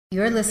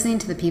You're listening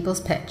to The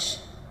People's Pitch,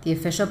 the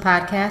official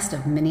podcast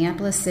of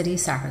Minneapolis City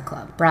Soccer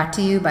Club, brought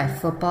to you by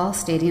Football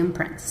Stadium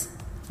Prince.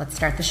 Let's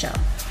start the show.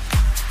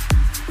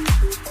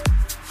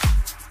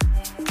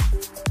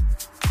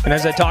 And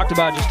as I talked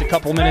about just a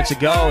couple minutes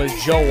ago, as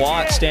Joe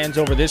Watt stands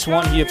over this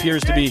one, he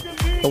appears to be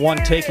the one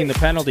taking the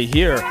penalty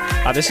here.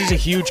 This is a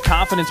huge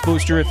confidence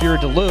booster if you're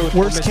Duluth.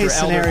 Worst case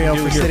scenario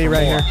for City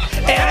right here.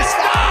 And it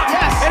stopped!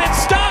 Yes! And it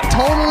stopped!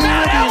 Totally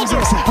redeems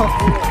himself.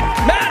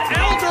 Matt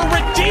Elder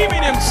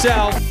redeeming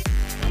himself.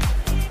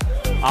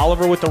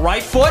 Oliver with the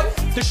right foot.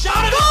 The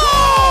shot is goal!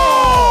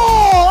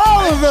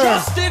 Oliver!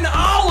 Justin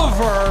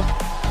Oliver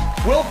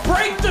will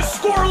break the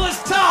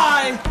scoreless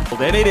tie.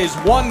 And it is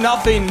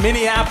 1-0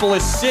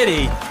 Minneapolis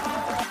City.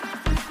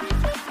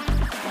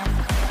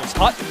 It's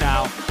Hutton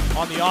now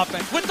on the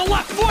offense with the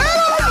left foot.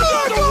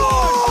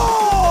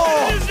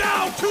 Goal! It is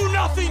now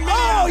 2-0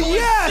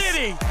 Minneapolis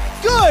City.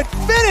 Good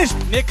finish.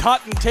 Nick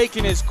Hutton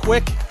taking his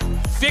quick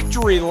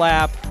victory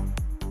lap.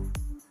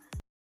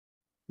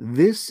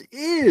 This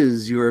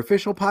is your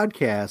official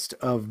podcast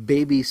of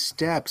Baby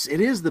Steps. It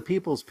is the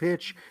People's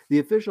Pitch, the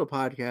official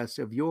podcast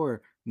of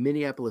your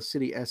Minneapolis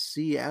City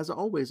SC. As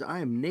always, I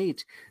am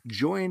Nate,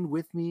 joined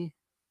with me,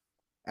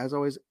 as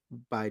always,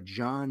 by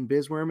John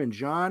Bisworm. And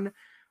John,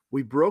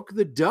 we broke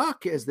the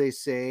duck, as they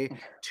say.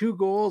 2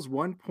 goals,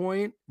 1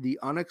 point. The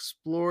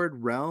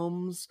unexplored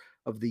realms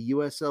of the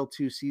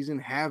USL2 season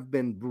have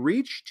been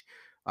breached.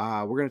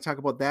 We're going to talk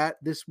about that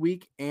this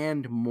week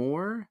and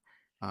more.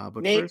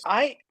 But Nate, first,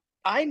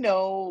 I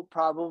know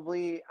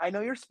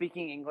you're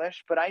speaking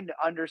English, but I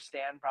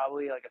understand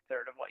probably like a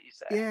third of what you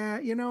say. yeah,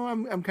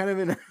 I'm kind of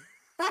in.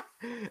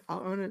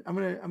 I'm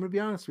gonna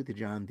be honest with you,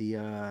 John.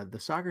 The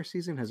soccer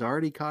season has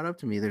already caught up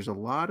to me. There's a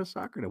lot of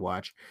soccer to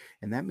watch,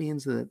 and that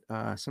means that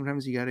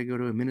sometimes you got to go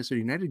to a Minnesota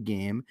United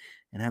game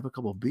and have a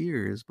couple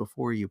beers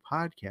before you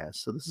podcast.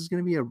 So this is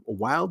going to be a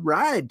wild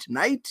ride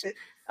tonight.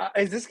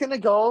 Is this going to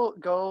go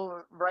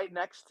right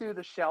next to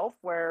the shelf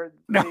where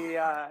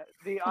the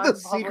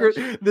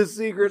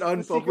secret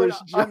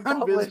unpublished John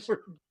Bisworm?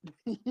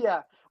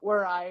 Yeah,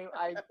 where I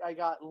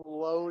got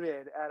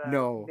loaded at a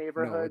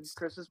neighborhood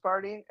Christmas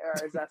party. Or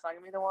is that not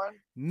gonna be the one?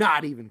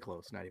 Not even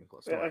close.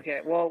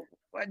 Okay, well,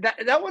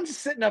 that one's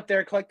sitting up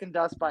there collecting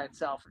dust by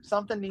itself.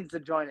 Something needs to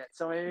join it.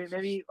 So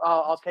maybe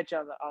I'll catch you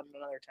on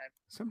another time.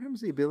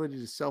 Sometimes the ability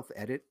to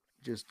self-edit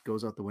just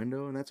goes out the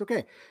window, and that's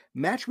okay.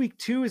 Matchweek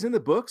 2 is in the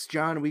books,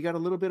 John. We got a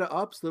little bit of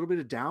ups, a little bit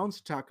of downs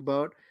to talk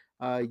about.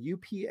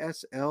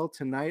 UPSL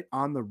tonight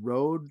on the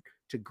road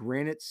to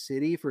Granite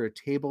City for a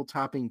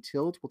table-topping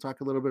tilt. We'll talk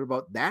a little bit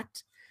about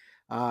that.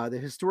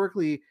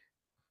 The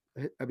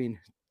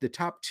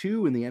top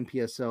 2 in the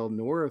NPSL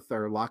North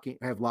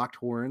have locked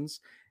horns,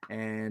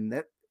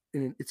 and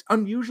it's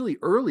unusually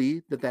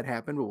early that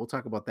happened, but we'll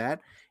talk about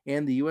that.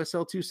 And the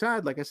USL2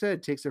 side, like I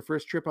said, takes their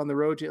first trip on the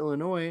road to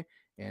Illinois,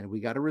 and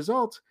we got a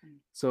result.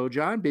 So,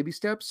 John, baby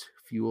steps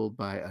fueled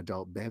by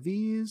adult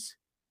bevies.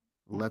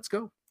 Let's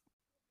go.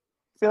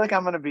 I feel like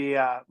I'm going to be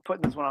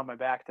putting this one on my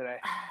back today.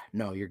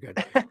 No, you're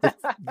good.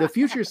 The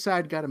future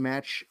side got a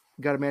match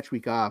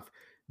week off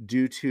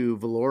due to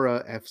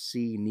Valora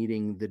FC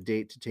needing the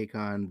date to take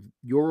on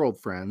your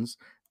old friends,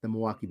 the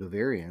Milwaukee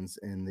Bavarians,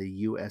 in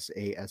the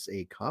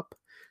USASA Cup.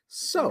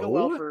 So go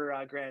well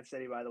for Granite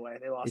City, by the way.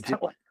 They lost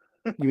that one.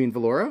 You mean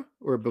Valora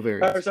or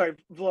Bavaria? Sorry,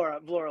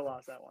 Valora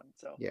lost that one.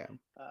 So yeah,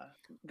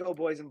 go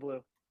boys in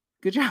blue.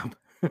 Good job.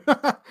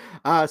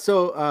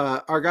 So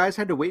our guys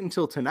had to wait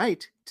until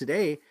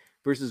today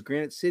versus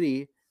Granite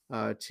City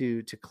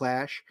to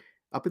clash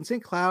up in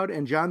St. Cloud.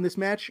 And John, this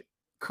match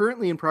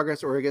currently in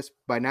progress, or I guess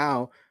by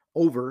now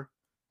over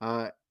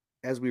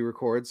as we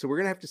record. So we're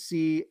gonna have to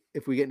see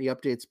if we get any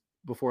updates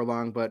before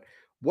long. But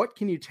what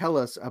can you tell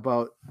us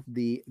about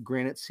the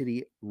Granite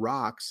City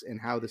Rocks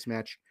and how this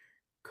match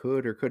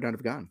could or could not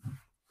have gone?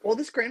 Well,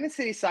 this Granite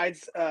City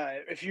sides,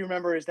 if you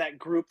remember, is that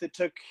group that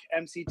took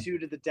MC2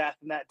 to the death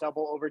in that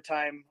double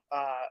overtime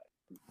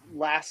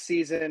last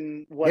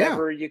season,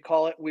 whatever you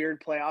call it,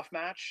 weird playoff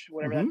match,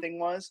 whatever that thing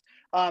was.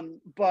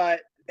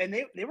 But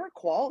they were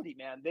quality,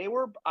 man. They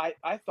were,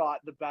 I thought,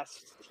 the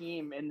best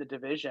team in the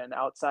division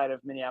outside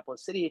of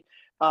Minneapolis City.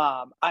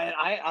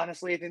 I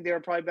honestly think they were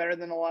probably better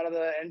than a lot of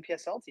the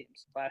NPSL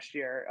teams last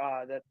year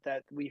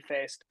that we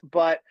faced.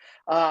 But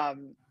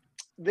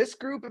this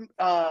group, in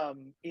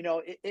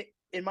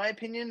my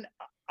opinion,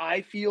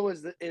 I feel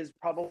is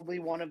probably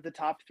one of the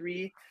top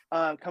 3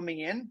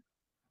 coming in,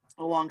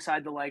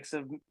 alongside the likes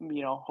of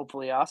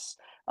hopefully us,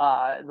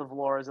 the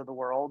Valoras of the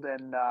world,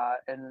 and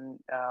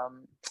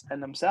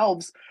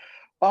themselves.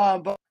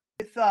 But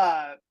with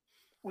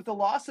the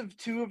loss of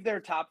 2 of their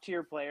top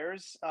tier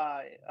players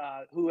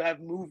who have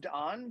moved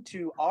on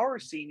to our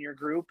senior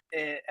group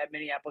at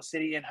Minneapolis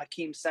City, and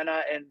Hakeem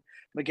Senna and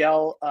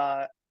Miguel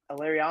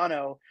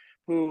Aleriano,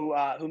 who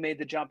made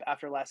the jump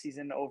after last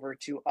season over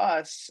to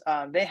us,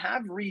 they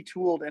have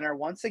retooled and are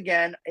once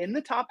again in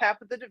the top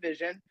half of the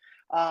division.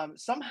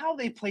 Somehow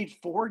they played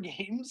 4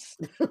 games,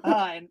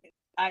 and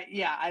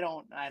I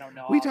don't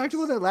know. We talked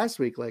about that last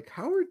week. Like,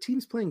 how are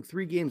teams playing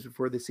 3 games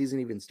before the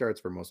season even starts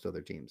for most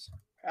other teams?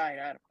 I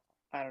don't.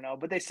 I don't know,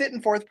 but they sit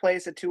in fourth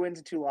place at 2 wins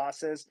and 2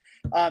 losses.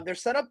 Their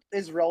setup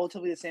is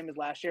relatively the same as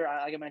last year.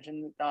 Like I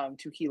mentioned,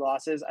 2 key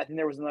losses. I think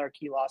there was another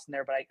key loss in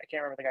there, but I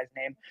can't remember the guy's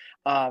name,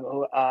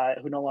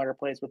 who no longer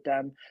plays with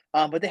them.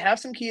 But they have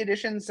some key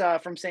additions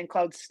from St.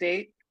 Cloud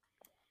State,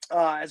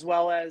 as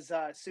well as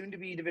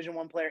soon-to-be Division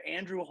I player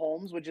Andrew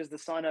Holmes, which is the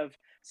son of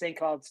St.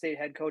 Cloud State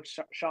head coach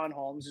Sean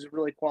Holmes, who's a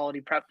really quality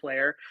prep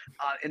player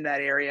in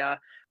that area.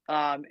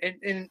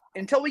 And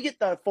until we get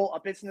the full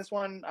updates in this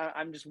one,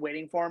 I'm just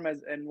waiting for him,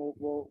 and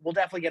we'll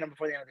definitely get him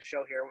before the end of the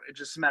show here. It's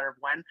just a matter of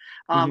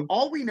when.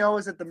 All we know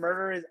is that the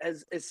Murder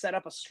is set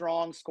up a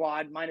strong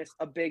squad minus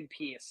a big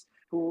piece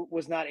who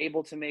was not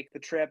able to make the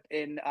trip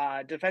in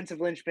defensive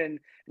linchpin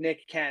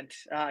Nick Kent.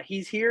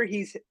 He's here,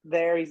 he's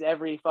there, he's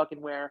every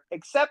fucking where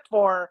except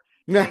for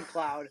St.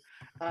 Cloud,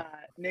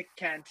 Nick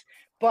Kent.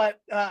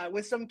 But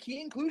with some key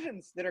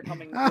inclusions that are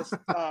coming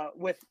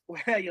with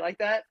you like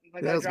that?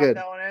 Like I dropped good.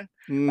 that one in.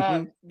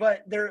 Mm-hmm.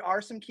 But there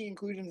are some key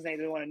inclusions Nate,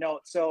 that I want to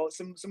note. So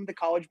some of the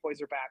college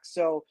boys are back.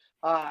 So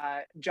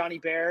Johnny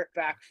Bear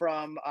back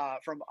from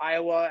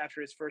Iowa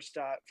after his first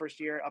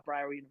year at Upper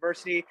Iowa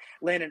University.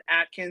 Landon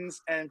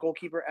Atkins and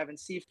goalkeeper Evan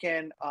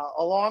Siefkin,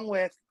 along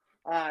with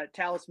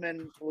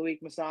talisman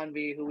Loic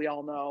Masanvi, who we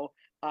all know.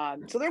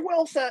 So they're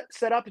well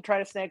set up to try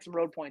to snag some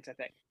road points, I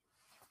think.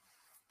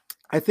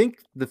 I think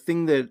the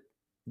thing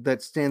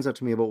that stands out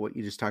to me about what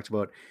you just talked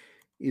about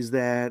is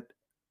that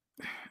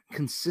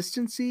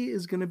consistency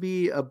is going to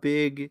be a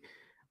big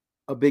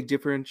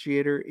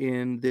differentiator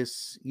in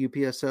this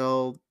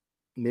UPSL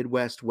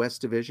Midwest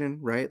West division,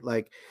 right?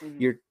 Like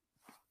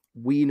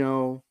we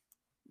know,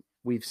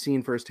 we've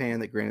seen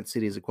firsthand that Granite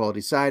City is a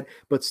quality side,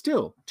 but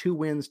still 2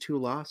 wins, 2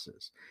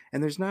 losses.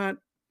 And there's not,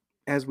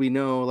 as we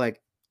know,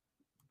 like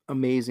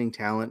amazing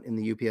talent in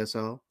the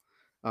UPSL.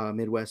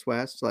 Midwest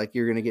West, like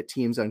you're going to get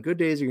teams on good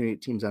days, you're going to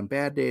get teams on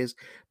bad days.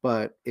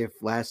 But if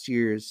last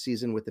year's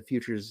season with the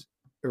Futures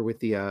or with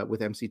the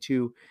with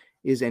MC2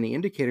 is any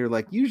indicator,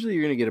 like usually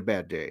you're going to get a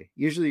bad day.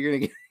 Usually you're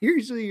going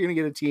to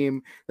get a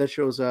team that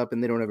shows up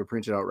and they don't have a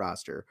printed out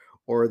roster,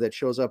 or that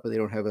shows up and they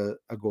don't have a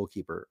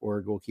goalkeeper or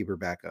a goalkeeper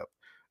backup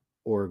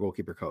or a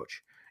goalkeeper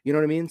coach. You know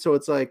what I mean? So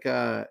it's like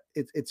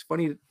it's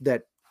funny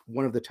that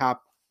one of the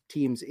top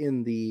teams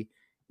in the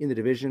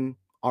division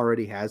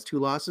already has 2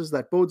 losses.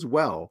 That bodes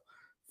well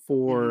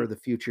for the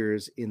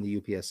Futures in the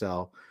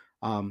UPSL.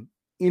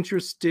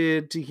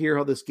 Interested to hear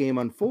how this game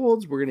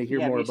unfolds. We're going to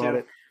hear more about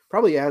it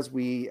probably as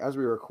we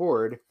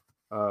record.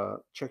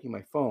 Checking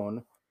my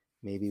phone,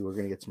 maybe we're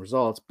going to get some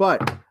results.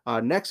 But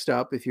next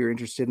up, if you're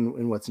interested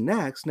in what's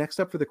next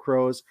up for the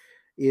Crows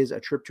is a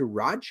trip to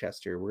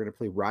Rochester. We're going to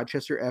play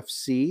Rochester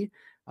FC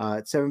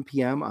at 7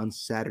 p.m. on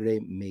Saturday,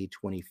 May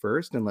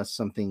 21st, unless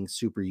something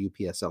super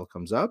UPSL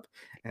comes up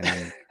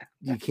and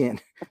you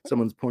can't,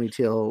 someone's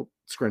ponytail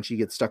scrunchie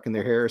gets stuck in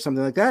their hair or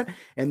something like that.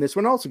 And this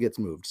one also gets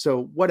moved.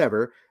 So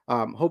whatever.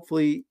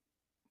 Hopefully,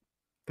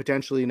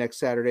 potentially next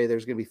Saturday,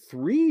 there's going to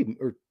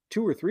be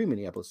 2 or 3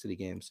 Minneapolis City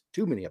games,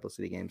 2 Minneapolis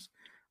City games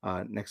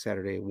next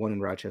Saturday, 1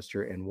 in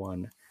Rochester and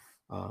one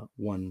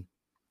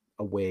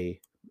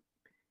away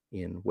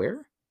in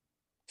where?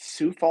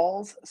 Sioux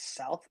Falls,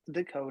 South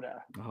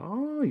Dakota.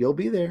 Oh, you'll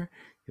be there.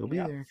 You'll be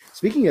there.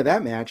 Speaking of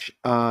that match,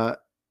 a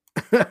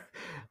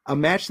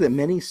match that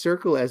many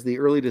circle as the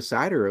early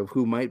decider of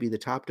who might be the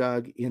top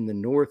dog in the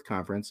North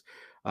Conference.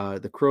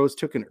 The Crows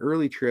took an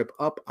early trip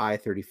up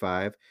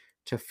I-35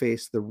 to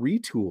face the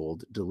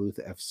retooled Duluth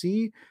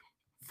FC,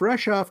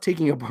 fresh off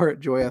taking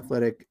apart Joy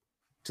Athletic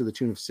to the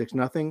tune of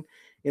 6-0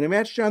 in a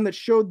match, John, that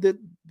showed that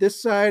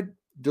this side,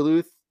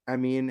 Duluth, I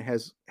mean,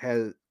 has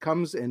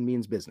comes and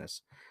means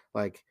business.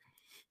 Like,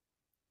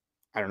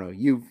 I don't know,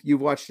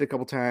 you've watched it a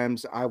couple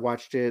times. I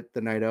watched it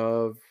the night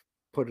of,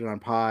 put it on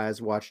pause,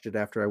 watched it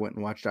after I went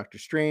and watched Doctor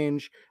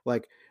Strange.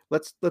 Like,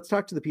 let's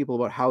talk to the people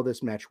about how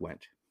this match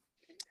went.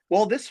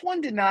 Well, this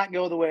one did not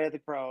go the way of the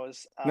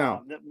Crows.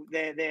 No,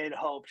 they had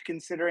hoped,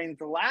 considering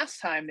the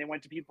last time they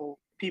went to people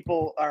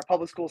or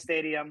public school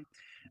stadium,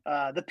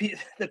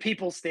 the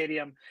People's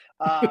Stadium,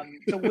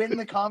 to win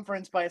the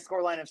conference by a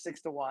scoreline of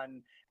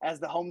 6-1, as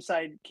the home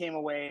side came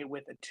away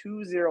with a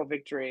 2-0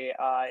 victory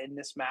in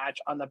this match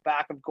on the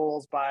back of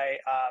goals by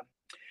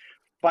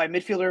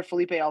midfielder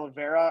Felipe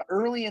Oliveira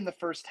early in the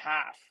first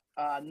half.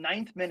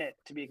 9th minute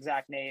to be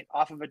exact, Nate,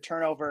 off of a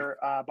turnover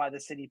by the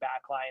City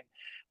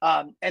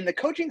backline. And the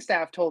coaching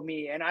staff told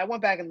me, and I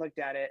went back and looked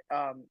at it,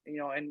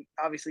 and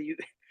obviously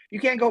you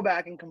can't go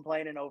back and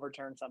complain and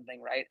overturn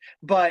something, right?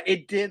 But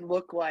it did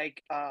look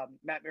like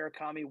Matt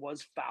Murakami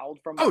was fouled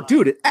from behind. Oh,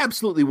 dude, it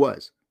absolutely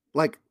was.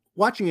 Like,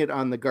 watching it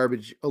on the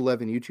Garbage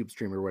 11 YouTube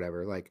stream or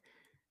whatever, like,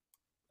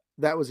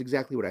 that was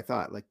exactly what I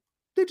thought. Like,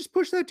 they just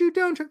pushed that dude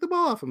down, took the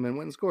ball off him, and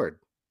went and scored.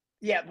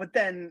 Yeah, but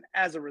then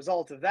as a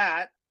result of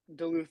that,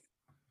 Duluth,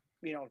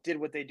 did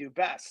what they do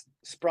best,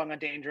 sprung a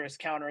dangerous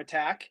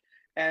counterattack,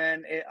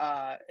 and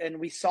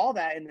we saw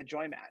that in the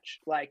Joy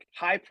match, like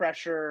high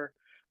pressure,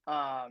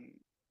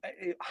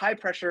 high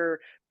pressure,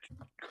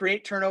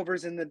 create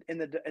turnovers in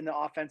the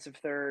offensive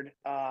third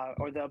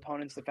or the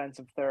opponent's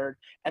defensive third,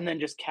 and then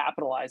just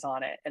capitalize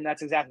on it. And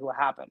that's exactly what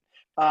happened.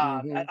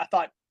 I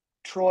thought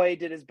Troy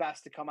did his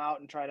best to come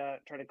out and try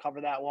to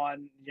cover that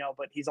one,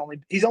 but he's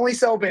only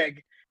so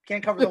big,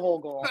 can't cover the whole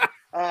goal.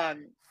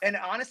 And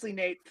honestly,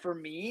 Nate, for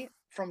me,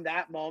 from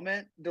that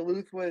moment,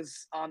 Duluth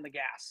was on the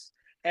gas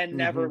and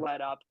never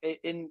let up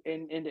in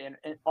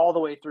all the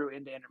way through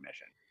into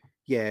intermission.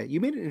 Yeah, you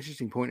made an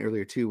interesting point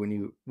earlier too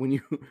when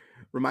you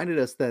reminded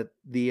us that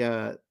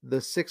the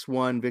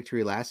 6-1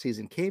 victory last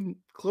season came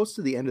close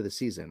to the end of the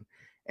season,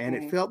 and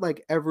it felt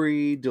like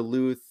every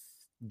Duluth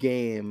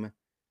game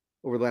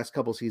over the last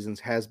couple seasons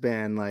has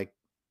been like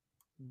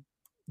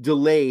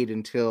delayed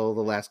until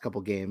the last couple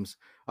games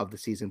of the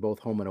season, both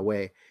home and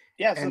away.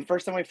 Yeah, it's the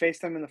first time we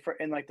faced them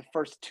in like the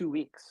first 2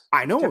 weeks.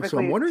 I know, so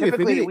I'm wondering if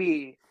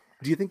maybe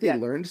do you think they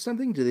learned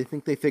something? Do they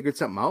think they figured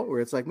something out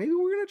where it's like maybe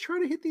we're gonna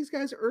try to hit these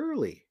guys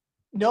early?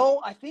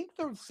 No, I think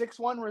the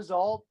 6-1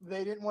 result,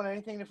 they didn't want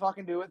anything to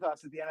fucking do with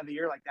us at the end of the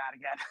year like that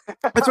again.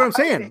 That's what I'm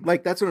saying.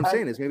 That's what I'm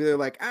saying is maybe they're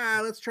like,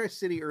 let's try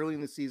City early in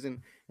the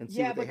season and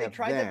see what they have. Yeah, but they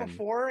tried that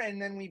before, and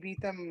then we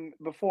beat them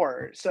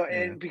before. So,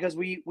 and because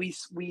we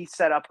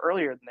set up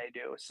earlier than they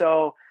do.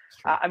 So,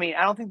 I mean,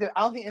 I don't think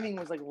anything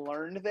was like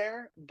learned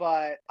there,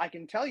 but I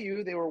can tell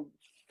you they were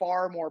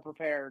far more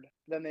prepared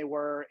than they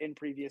were in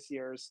previous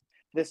years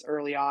this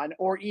early on,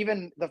 or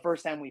even the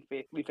first time we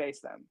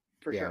faced them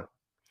for sure.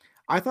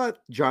 I thought,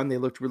 John, they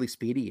looked really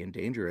speedy and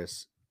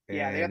dangerous.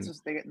 Yeah,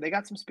 they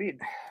got some speed,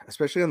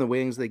 especially on the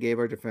wings. They gave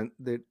our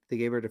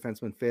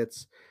defenseman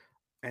fits,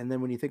 and then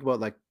when you think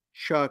about like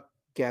Chuck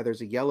gathers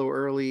a yellow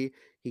early,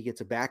 he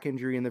gets a back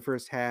injury in the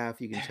first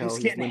half. You can tell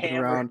he's limping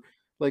around,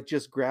 like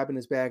just grabbing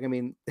his bag. I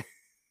mean,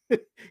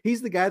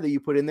 he's the guy that you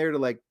put in there to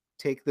like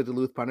take the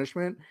Duluth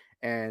punishment,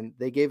 and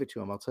they gave it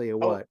to him. I'll tell you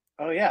what.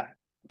 Oh yeah,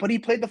 but he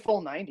played the full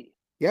 90.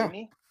 Yeah, didn't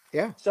he?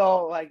 Yeah.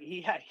 So like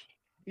he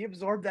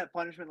absorbed that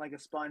punishment like a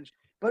sponge.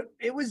 But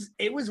it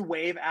was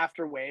wave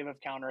after wave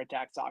of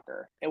counterattack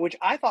soccer, which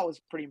I thought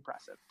was pretty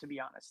impressive, to be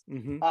honest.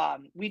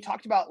 We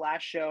talked about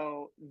last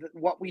show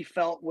what we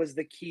felt was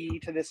the key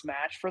to this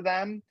match for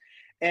them,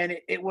 and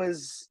it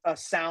was a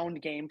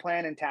sound game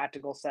plan and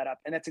tactical setup,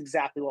 and that's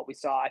exactly what we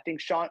saw. I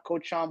think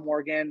Coach Sean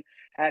Morgan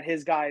had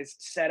his guys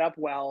set up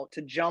well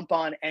to jump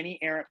on any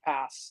errant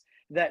pass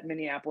that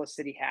Minneapolis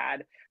City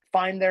had,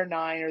 find their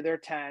 9 or their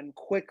 10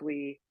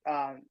 quickly,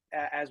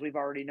 as we've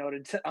already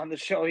noted on the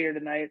show here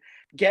tonight,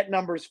 get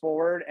numbers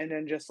forward, and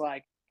then just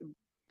like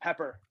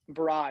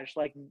barrage,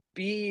 like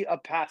be a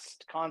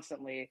pest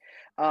constantly.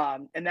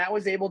 And that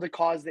was able to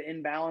cause the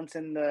imbalance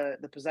in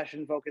the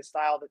possession focused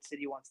style that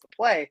City wants to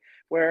play,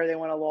 where they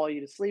want to lull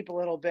you to sleep a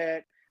little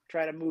bit,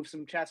 try to move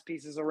some chess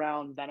pieces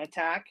around, then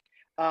attack.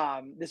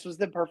 This was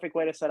the perfect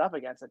way to set up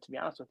against it, to be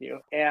honest with you.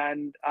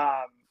 And,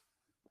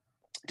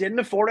 didn't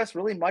afford us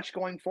really much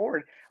going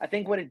forward. I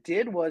think what it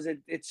did was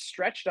it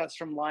stretched us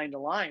from line to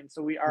line.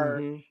 So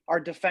our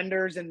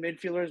defenders and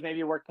midfielders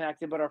maybe were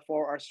connected, but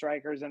our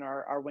strikers and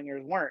our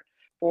wingers weren't.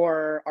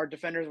 Or our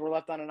defenders were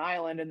left on an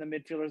island and the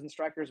midfielders and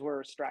strikers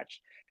were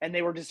stretched. And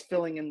they were just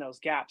filling in those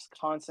gaps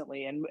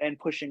constantly and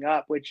pushing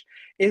up, which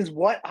is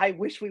what I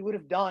wish we would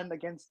have done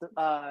against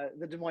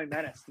the Des Moines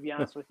Menace, to be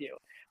honest with you.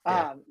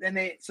 And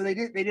they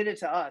did it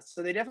to us.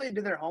 So they definitely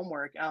did their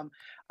homework.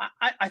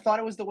 I thought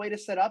it was the way to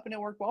set up, and it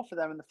worked well for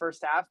them in the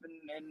first half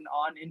and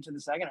on into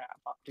the second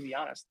half, to be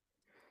honest.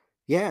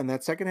 Yeah, and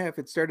that second half,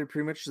 it started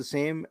pretty much the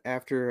same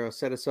after a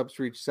set of subs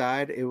for each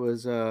side. It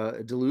was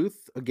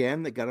Duluth,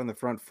 again, that got on the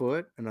front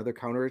foot, another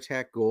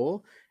counterattack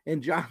goal.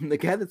 And John, the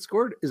guy that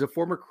scored is a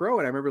former Crow.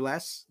 And I remember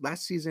last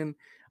season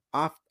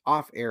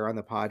off air on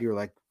the pod, you were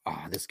like,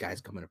 oh, this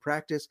guy's coming to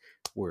practice.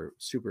 We're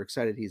super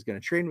excited. He's going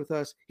to train with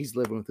us. He's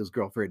living with his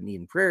girlfriend in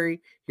Eden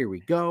Prairie. Here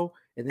we go.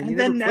 And then he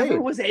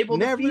never was able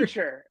to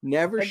feature.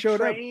 Never showed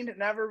trained, up.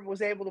 Never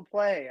was able to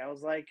play. I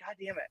was like, God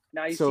damn it.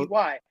 Now you see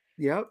why.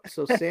 Yep.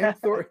 So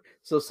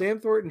Sam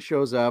Thornton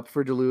shows up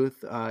for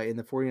Duluth in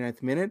the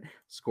 49th minute,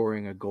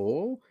 scoring a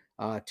goal,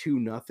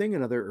 2-0,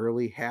 another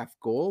early half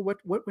goal.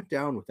 What went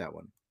down with that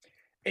one?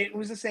 It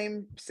was the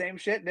same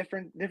shit,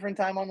 different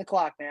time on the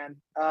clock, man.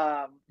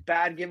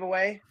 Bad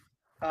giveaway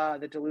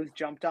that Duluth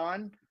jumped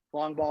on.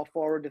 Long ball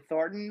forward to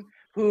Thornton,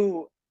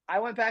 who I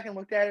went back and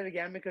looked at it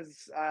again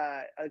because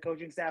the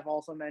coaching staff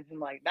also mentioned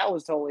like that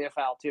was totally a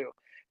foul too.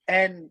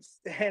 And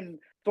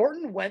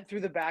Thornton went through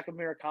the back of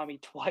Murakami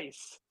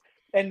twice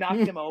and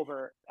knocked him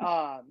over.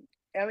 I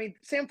mean,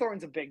 Sam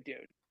Thornton's a big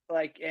dude,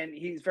 and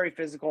he's very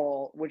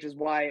physical, which is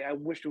why I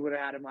wish we would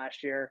have had him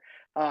last year.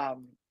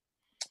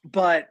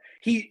 But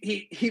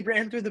he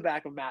ran through the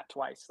back of Matt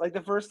twice. Like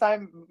the first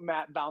time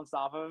Matt bounced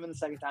off of him, and the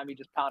second time he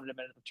just pounded him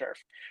into the turf.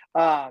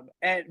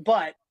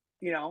 But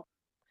you know,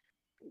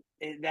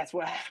 that's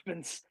what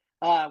happens.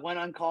 Went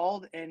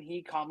uncalled, and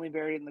he calmly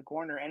buried it in the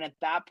corner. And at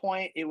that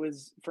point, it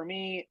was for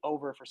me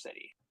over for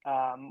City.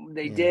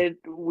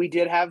 We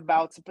did have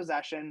bouts of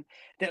possession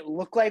that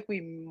looked like we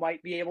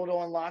might be able to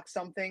unlock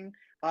something.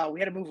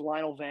 We had to move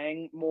Lionel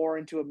Vang more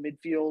into a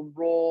midfield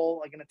role,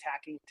 like an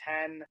attacking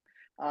 10.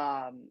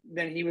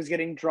 Then he was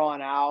getting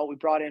drawn out. We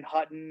brought in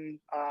Hutton.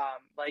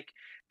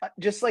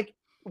 Just like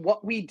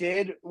what we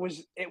did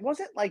it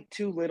wasn't like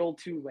too little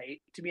too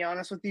late, to be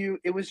honest with you.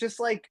 It was just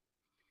like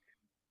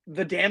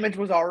the damage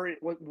was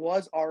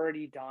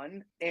already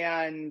done,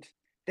 and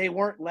they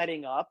weren't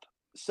letting up.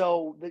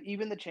 So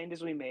even the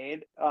changes we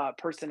made,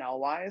 personnel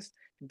wise,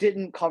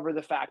 didn't cover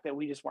the fact that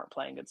we just weren't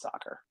playing good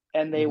soccer,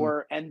 and they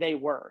were. And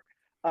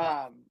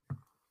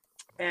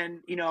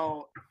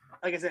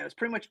like I said, it was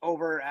pretty much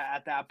over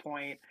at that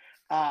point.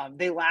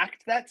 They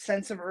lacked that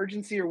sense of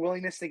urgency or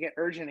willingness to get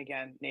urgent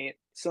again, Nate.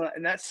 So,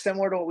 and that's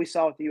similar to what we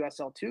saw with the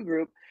USL2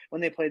 group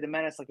when they played the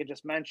Menace, like I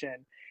just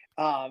mentioned.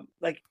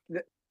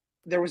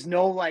 There was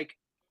no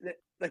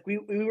we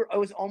were. It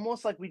was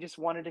almost like we just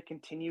wanted to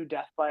continue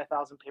death by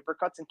 1,000 paper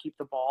cuts and keep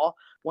the ball.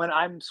 When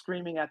I'm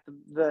screaming at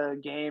the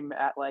game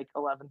at like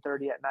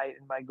 11:30 at night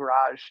in my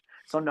garage,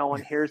 so no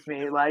one hears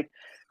me. Like,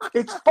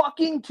 it's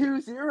fucking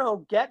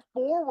 2-0. Get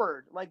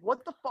forward. Like,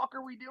 what the fuck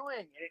are we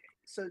doing?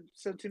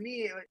 So to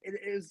me,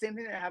 it was the same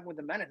thing that happened with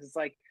the Menace. It's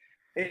like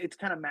it's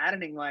kind of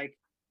maddening. Like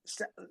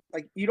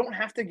you don't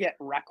have to get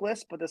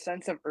reckless, but the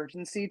sense of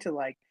urgency to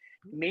like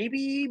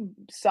maybe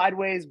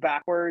sideways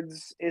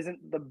backwards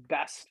isn't the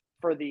best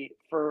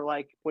for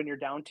like when you're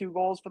down 2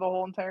 goals for the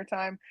whole entire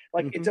time.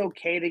 Like it's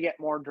okay to get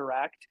more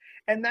direct.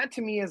 And that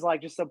to me is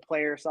like just a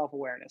player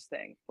self-awareness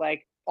thing.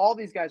 Like all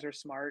these guys are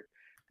smart.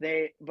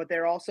 But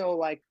they're also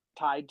like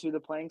tied to the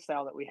playing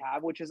style that we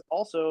have, which is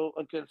also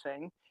a good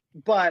thing.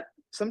 But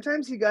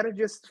sometimes you got to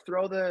just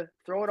throw it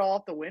all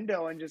out the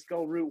window and just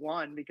go route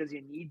one because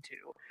you need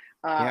to.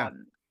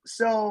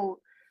 So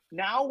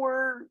now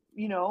we're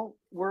in a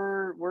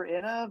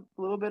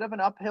little bit of an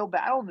uphill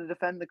battle to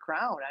defend the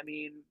crown. I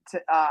mean,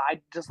 I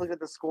just looked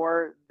at the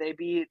score. They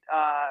beat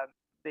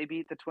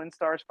the Twin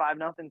Stars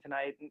 5-0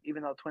 tonight,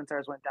 even though Twin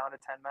Stars went down to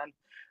 10 men.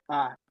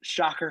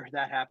 Shocker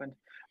that happened.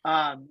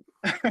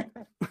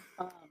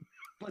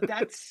 But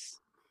that's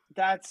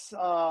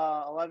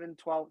 11,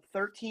 12,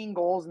 13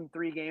 goals in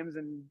 3 games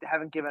and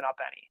haven't given up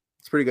any.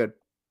 It's pretty good.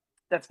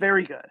 That's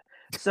very good.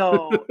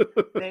 So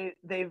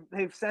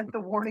they've sent the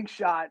warning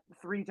shot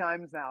 3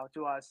 times now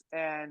to us,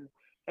 and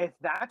if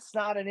that's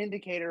not an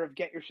indicator of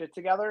get your shit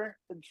together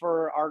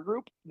for our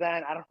group,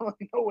 then I don't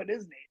really know what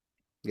is, Nate.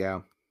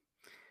 Yeah.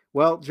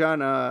 Well, John,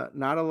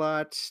 not a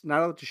lot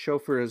to show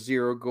for a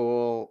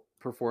 0-goal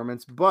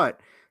performance,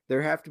 but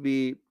there have to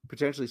be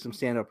potentially some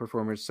stand-up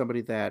performers,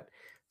 somebody that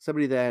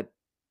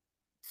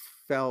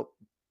felt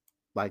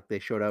like they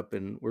showed up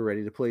and were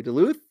ready to play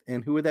Duluth.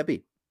 And who would that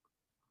be?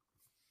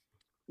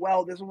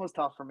 Well, this one was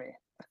tough for me.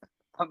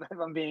 If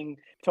I'm being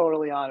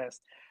totally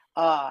honest.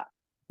 Well,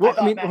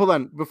 I mean, hold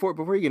on.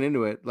 Before you get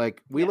into it,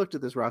 like we looked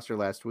at this roster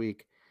last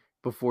week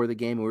before the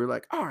game, and we were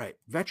like, all right,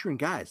 veteran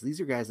guys. These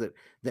are guys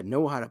that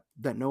know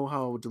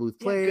how Duluth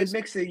plays. Good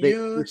mix of They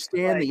youth.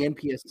 understand the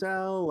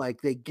NPSL.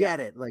 Like they get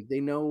it. Like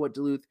they know what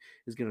Duluth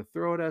is going to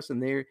throw at us,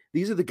 and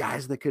these are the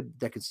guys that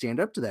could stand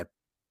up to that.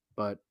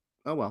 But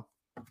oh well.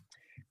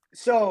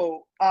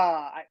 So,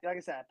 like I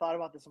said, I thought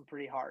about this one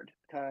pretty hard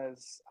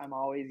because I'm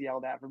always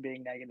yelled at for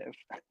being negative.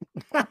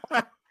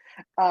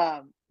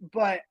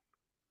 But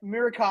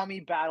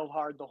Murakami battled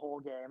hard the whole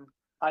game.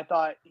 I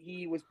thought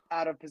he was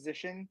out of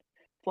position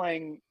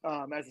playing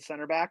as a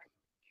center back.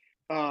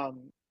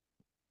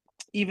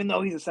 Even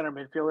though he's a center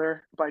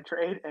midfielder by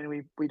trade and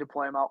we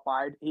deploy him out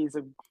wide, he's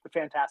a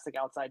fantastic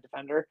outside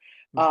defender.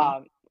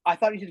 I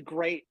thought he did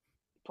great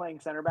playing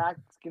center back,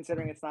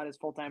 considering it's not his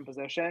full-time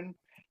position.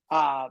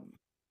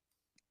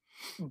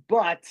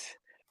 But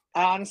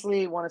I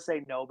honestly want to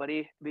say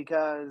nobody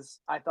because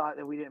I thought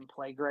that we didn't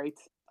play great.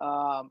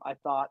 I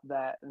thought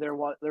that there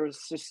was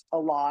just a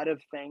lot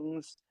of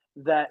things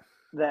that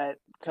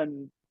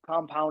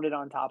compounded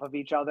on top of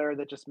each other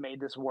that just made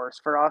this worse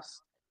for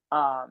us.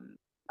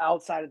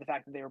 Outside of the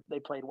fact that they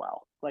played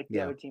well, like the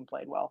other team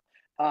played well.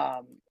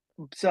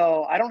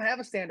 So I don't have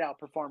a standout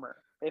performer.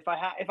 If I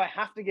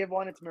have to give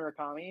one, it's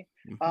Murakami.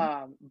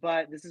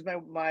 But this is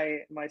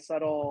my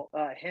subtle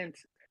hint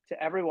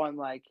to everyone,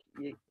 like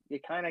you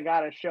kind of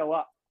got to show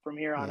up from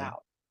here on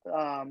out.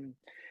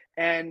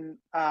 And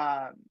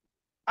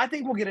I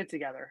think we'll get it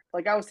together.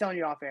 Like I was telling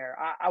you off air,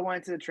 I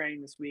went to the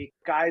training this week.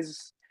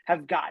 Guys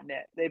have gotten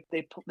it.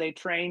 They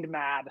trained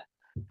mad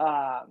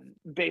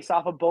based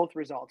off of both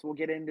results. We'll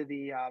get into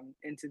the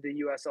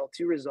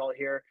USL2 result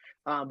here.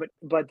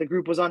 But the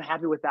group was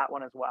unhappy with that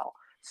one as well.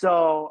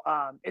 So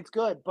it's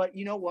good. But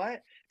you know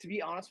what? To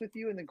be honest with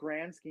you, in the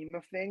grand scheme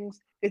of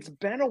things, it's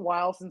been a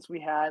while since we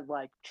had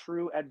like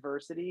true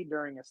adversity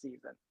during a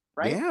season,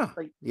 right?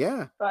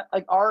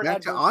 Like our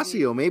back to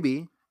Osseo,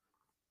 maybe.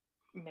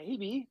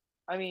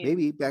 I mean,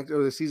 maybe back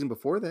to the season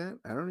before that.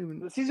 I don't even.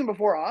 The season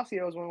before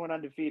Osseo was when we went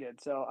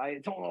undefeated. So I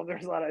don't know if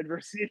there's a lot of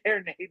adversity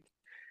there, Nate.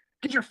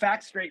 Get your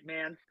facts straight,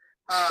 man.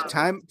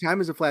 Time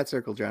is a flat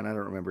circle, John. I don't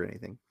remember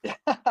anything.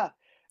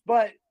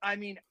 But I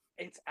mean,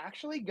 it's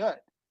actually good.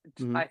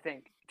 I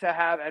think, to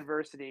have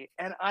adversity.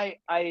 And I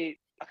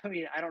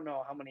mean, I don't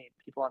know how many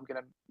people I'm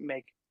going to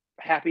make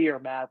happy or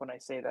mad when I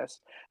say this,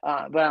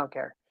 but I don't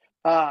care.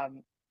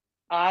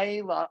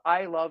 I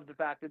love the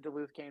fact that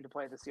Duluth came to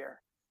play this year.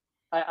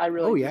 I Oh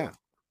really do, yeah.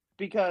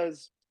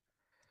 because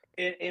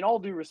in all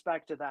due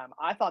respect to them,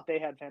 I thought they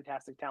had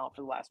fantastic talent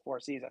for the last 4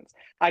 seasons.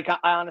 I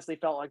honestly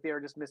felt like they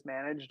were just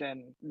mismanaged,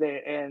 and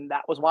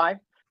that was why.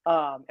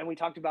 And we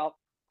talked about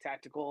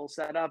tactical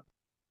setup,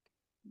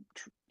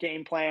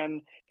 game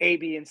plan A,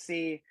 B, and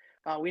C.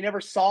 We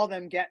never saw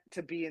them get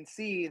to B and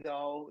C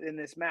though in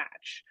this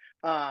match.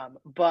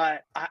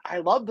 But I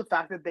love the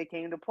fact that they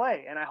came to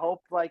play, and I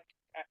hope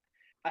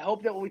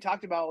that what we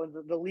talked about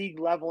with the league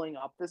leveling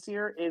up this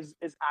year is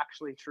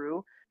actually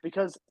true,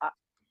 because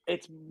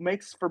it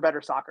makes for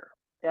better soccer.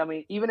 I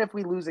mean, even if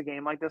we lose a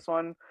game like this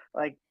one,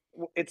 like,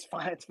 it's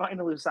fine. It's fine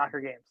to lose soccer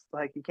games.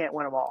 Like, you can't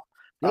win them all.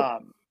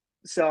 Nope.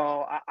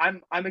 So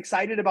I'm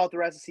excited about the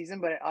rest of the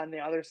season, but on the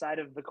other side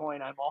of the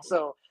coin, I'm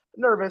also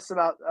nervous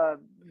about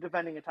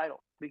defending a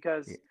title,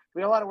 because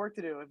we have a lot of work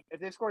to do. If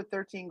they've scored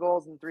 13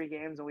 goals in 3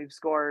 games and we've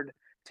scored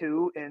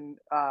 2 in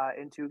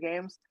 2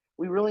 games,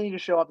 we really need to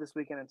show up this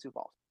weekend in Sioux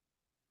Falls.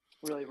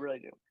 Really, really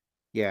do.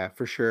 Yeah,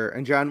 for sure.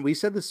 And John, we've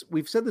said this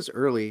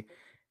early,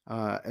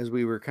 as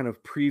we were kind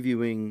of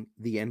previewing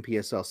the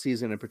NPSL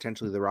season and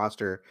potentially the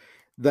roster,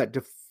 that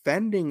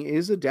defending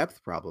is a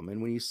depth problem.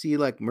 And when you see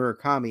like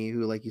Murakami,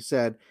 who, like you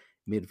said,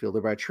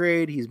 midfielder by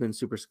trade, he's been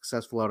super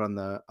successful out on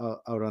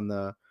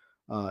the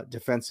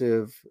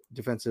defensive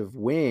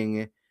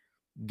wing,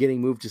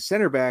 getting moved to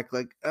center back.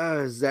 Like,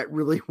 is that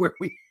really where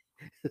we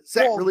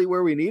really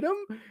where we need him?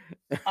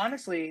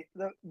 Honestly,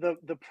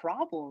 the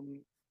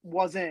problem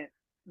wasn't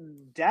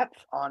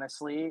depth.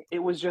 Honestly, it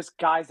was just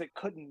guys that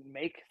couldn't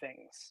make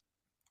things.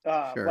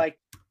 Sure. Like,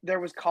 there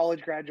was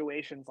college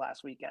graduations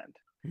last weekend.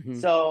 Mm-hmm.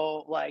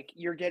 So, like,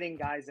 you're getting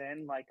guys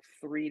in like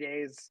 3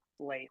 days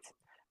late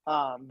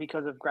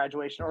because of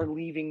graduation, or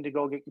leaving to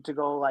go get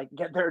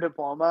their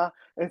diploma.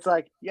 It's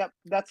like, yep,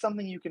 that's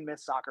something you can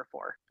miss soccer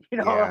for,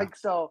 Yeah. like,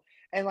 so.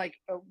 And like,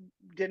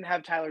 didn't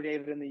have Tyler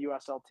David in the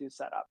USL2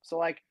 setup. So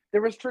like,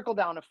 there was trickle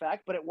down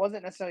effect, but it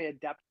wasn't necessarily a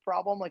depth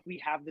problem. Like, we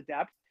have the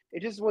depth.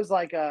 It just was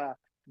like a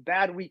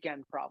bad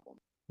weekend problem.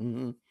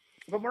 Mm-hmm.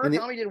 But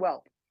Murakami did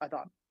well, I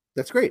thought.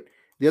 That's great.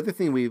 The other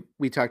thing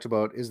we talked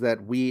about is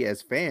that we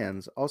as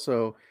fans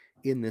also,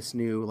 in this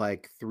new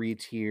like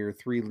 3-tier,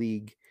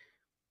 3-league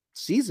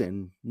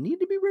season, need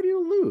to be ready to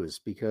lose,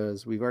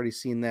 because we've already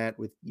seen that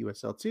with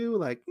USL2.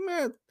 Like,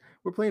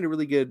 we're playing a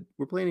really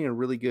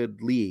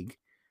good league,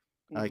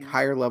 like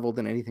higher level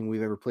than anything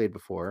we've ever played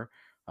before.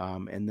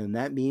 And then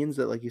that means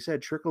that, like you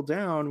said, trickle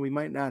down, we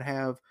might not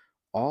have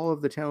all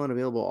of the talent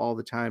available all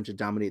the time to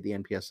dominate the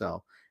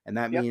NPSL. And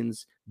that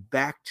means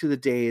back to the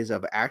days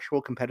of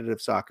actual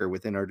competitive soccer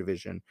within our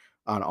division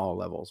on all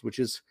levels, which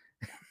is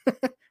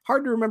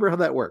hard to remember how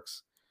that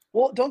works.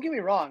 Well, don't get me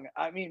wrong.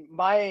 I mean,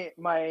 my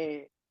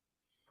 5-0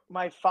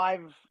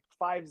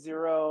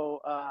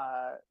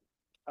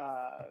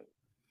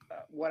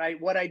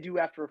 what I do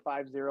after a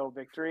 5-0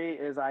 victory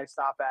is I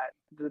stop at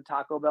the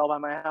Taco Bell by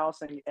my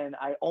house, and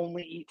I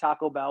only eat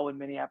Taco Bell when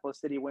Minneapolis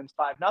City wins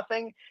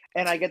 5-0,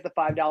 and I get the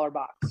 $5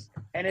 box.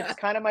 And it's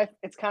kind of my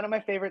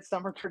favorite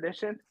summer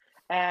tradition.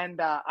 And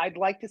I'd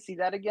like to see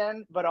that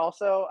again, but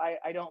also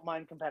I don't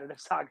mind competitive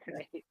soccer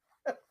night.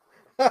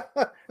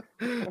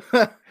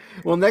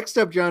 Well, next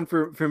up, John,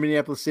 for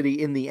Minneapolis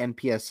City in the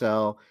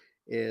NPSL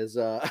is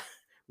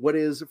what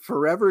is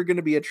forever going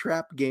to be a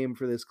trap game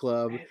for this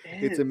club.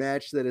 It's a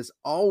match that is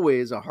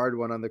always a hard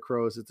one on the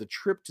Crows. It's a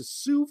trip to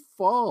Sioux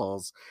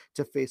Falls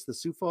to face the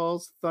Sioux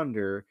Falls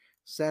Thunder,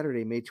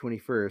 Saturday, May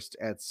 21st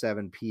at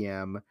 7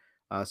 p.m.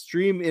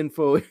 Stream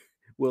info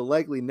will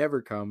likely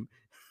never come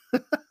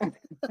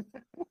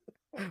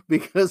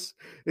because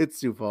it's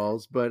Sioux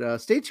Falls, but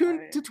stay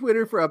tuned to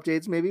Twitter for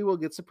updates. Maybe we'll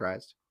get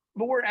surprised.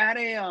 But we're at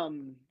a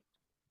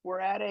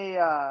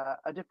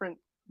different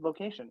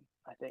location,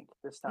 I think,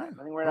 this time.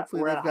 I think we're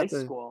at a high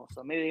school,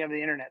 so maybe they have the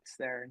internets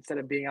there instead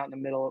of being out in the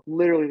middle,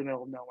 literally the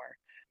middle of nowhere.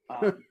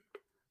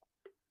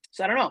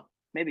 So I don't know,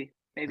 maybe.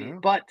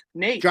 But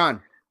Nate,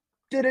 John,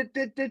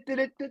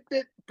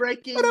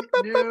 breaking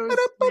news,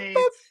 Nate.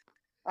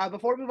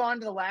 Before we move on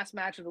to the last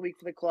match of the week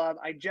for the club,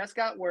 I just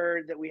got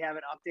word that we have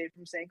an update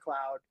from St.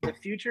 Cloud. The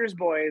Futures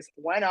boys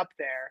went up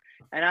there,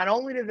 and not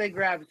only did they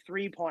grab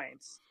 3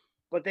 points,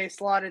 but they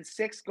slotted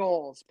 6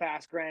 goals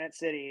past Granite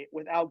City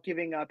without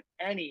giving up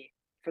any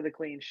for the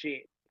clean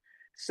sheet.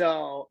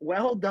 So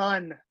well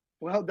done,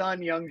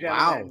 young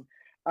gentlemen.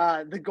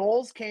 Wow. The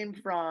goals came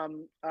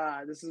from,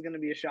 this is going to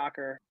be a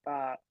shocker.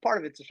 Part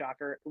of it's a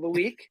shocker.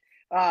 Luik,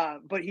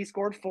 but he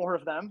scored 4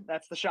 of them.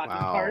 That's the shocking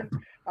part.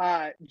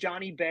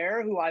 Johnny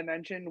Bear, who I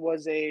mentioned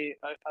was a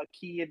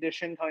key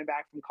addition coming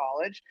back from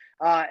college.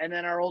 And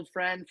then our old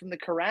friend from the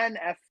Karen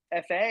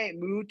FA,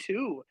 Moo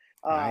 2.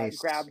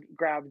 Nice.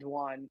 grabbed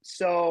 1.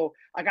 So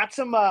I got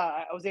some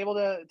I was able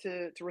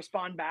to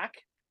respond back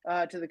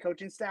to the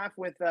coaching staff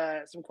with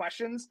some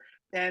questions,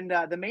 and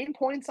the main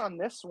points on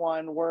this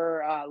one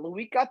were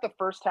Luik got the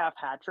first half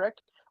hat trick,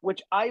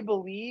 which I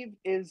believe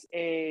is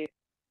a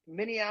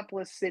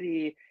Minneapolis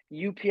City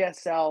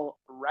UPSL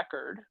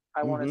record.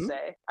 I want to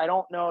say, I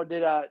don't know,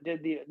 did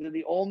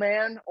the old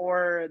man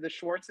or the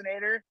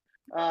Schwarzenegger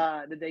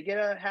Did they get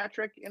a hat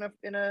trick in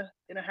a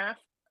half?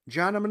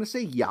 John, I'm going to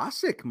say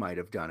Yasik might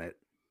have done it.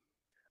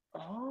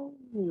 Oh,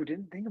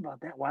 didn't think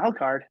about that. Wild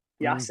card,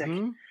 Yasik,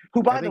 Mhm.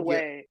 who, by I the think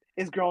way,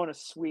 is growing a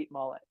sweet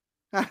mullet.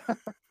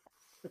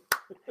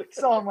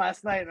 Saw him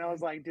last night, and I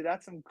was like, dude,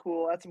 that's some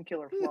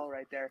killer flow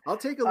right there. I'll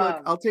take a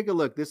look. I'll take a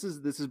look. This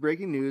is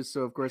breaking news,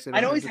 so of course I I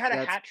don't know have he's the had a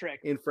stats hat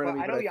trick in front of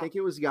me, but I know think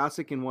it was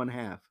Yasik in one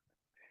half.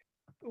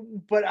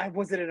 But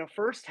was it in a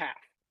first half?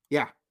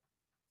 Yeah.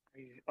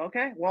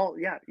 Okay, well,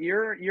 yeah,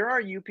 you're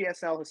our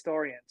UPSL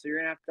historian, so you're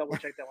gonna have to double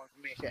check that one for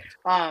me.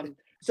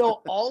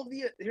 So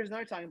here's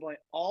another talking point.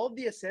 All of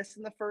the assists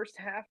in the first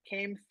half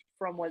came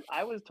from what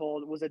I was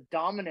told was a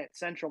dominant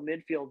central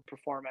midfield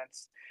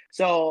performance.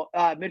 So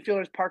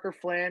midfielders Parker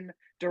Flynn,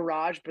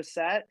 Daraj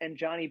Bassett, and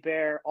Johnny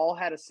Bear all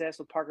had assists,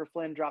 with Parker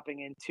Flynn dropping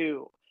in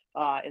 2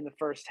 in the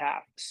first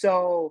half.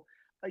 So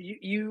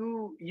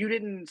you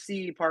didn't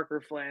see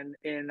Parker Flynn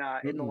in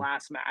the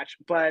last match,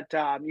 but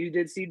you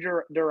did see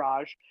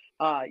Daraj.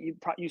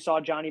 You saw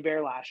Johnny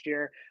Bear last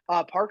year.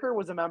 Parker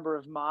was a member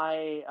of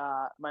my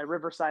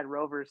Riverside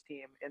Rovers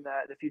team in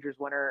the Futures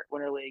Winter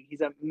League.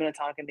 He's a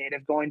Minnetonka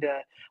native going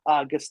to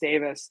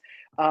Gustavus.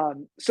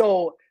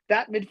 So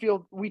that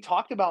midfield we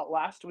talked about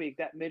last week,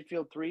 that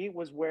midfield 3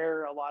 was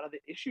where a lot of the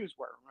issues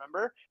were.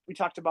 Remember, we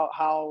talked about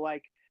how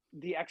like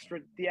the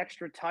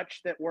extra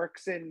touch that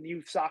works in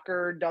youth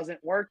soccer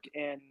doesn't work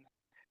in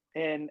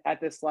at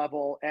this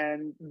level,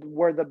 and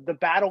where the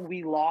battle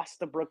we lost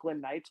the Brooklyn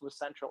Knights was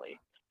centrally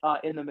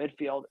in the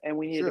midfield, and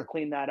we needed to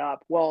clean that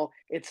up. Well,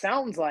 it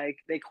sounds like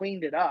they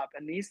cleaned it up,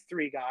 and these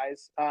 3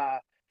 guys,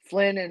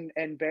 Flynn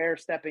and Bear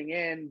stepping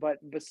in, but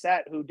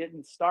Bassett, who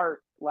didn't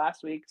start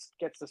last week,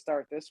 gets to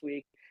start this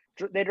week.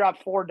 They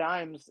dropped 4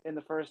 dimes in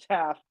the first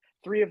half,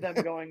 3 of them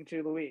going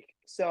to the week.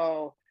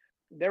 So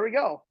there we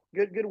go.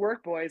 Good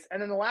work, boys.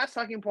 And then the last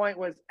talking point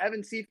was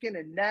Evan Siefkin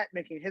in net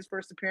making his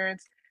first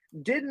appearance.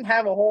 Didn't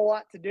have a whole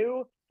lot to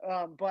do,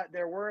 but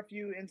there were a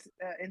few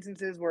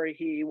instances where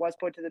he was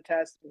put to the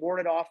test,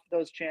 warded off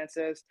those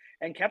chances,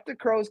 and kept the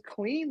Crows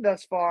clean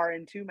thus far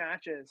in 2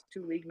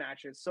 league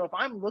matches. So if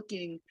I'm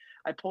looking,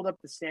 I pulled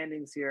up the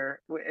standings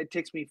here. It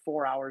takes me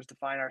 4 hours to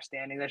find our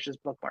standing. Let's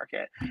just bookmark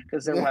it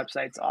because their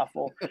website's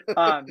awful.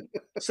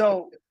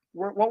 So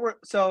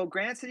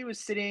Granite City was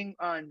sitting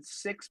on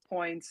 6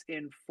 points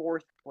in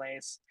 4th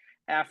place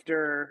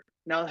after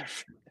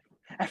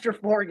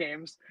 4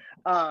 games.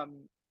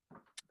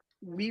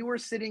 We were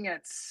sitting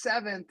at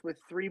 7th with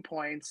 3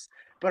 points,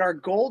 but our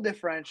goal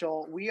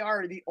differential, we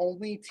are the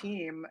only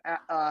team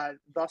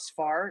thus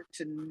far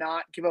to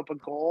not give up a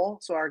goal.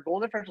 So our goal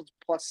differential is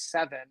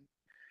 +7,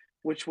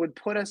 which would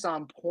put us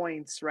on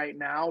points right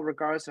now,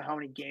 regardless of how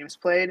many games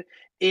played,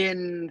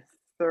 in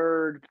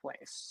 3rd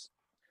place.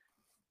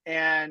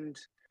 And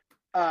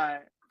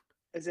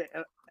is it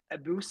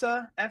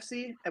Abusa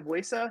FC?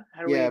 Abuesa?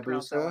 How do we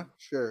pronounce that one?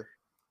 Sure.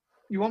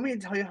 You want me to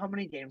tell you how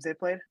many games they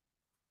played?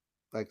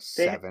 Like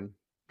 7.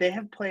 They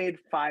have played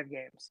 5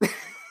 games.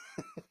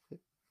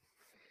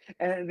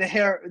 And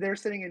they're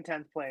sitting in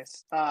 10th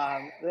place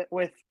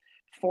with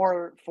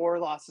four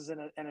losses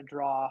and a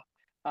draw.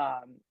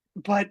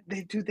 But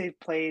they've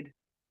played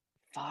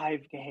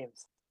 5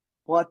 games.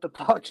 What the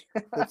fuck?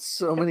 That's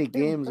so many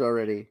games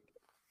already.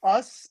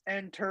 Us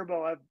and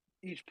Turbo have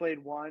each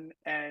played 1,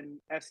 and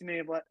FC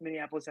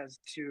Minneapolis has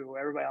 2.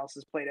 Everybody else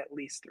has played at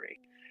least 3.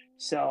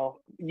 So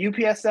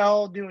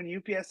UPSL doing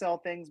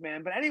UPSL things,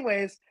 man. But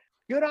anyways,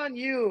 good on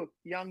you,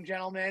 young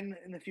gentlemen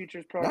in the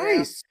Futures program.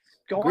 Nice.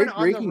 Going Great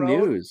on breaking the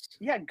road, news.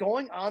 Yeah,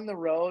 going on the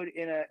road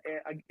in a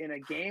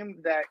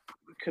game that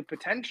could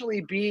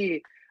potentially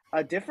be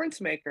a difference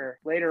maker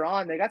later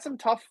on. They got some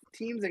tough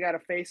teams they got to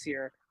face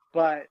here,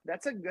 but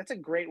that's a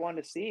great one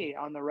to see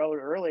on the road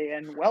early.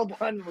 And well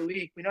done,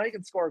 Malik. We know you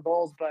can score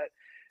goals, but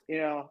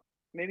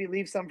maybe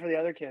leave some for the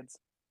other kids.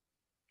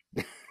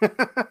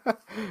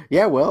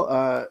 Yeah,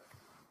 well,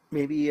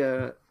 maybe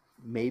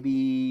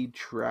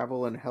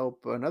travel and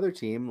help another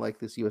team like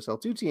this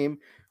USL2 team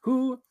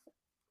who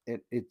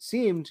it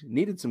seemed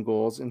needed some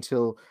goals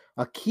until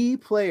a key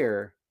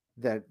player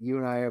that you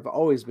and I have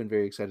always been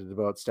very excited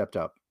about stepped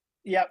up.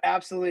 Yep,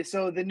 absolutely.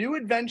 So the new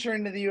adventure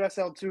into the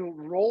USL2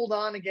 rolled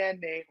on again,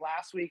 Nate,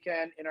 last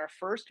weekend in our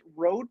first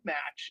road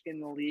match in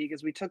the league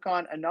as we took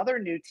on another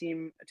new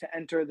team to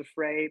enter the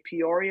fray,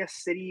 Peoria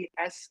City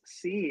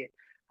SC.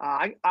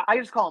 I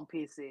just call them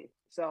PC.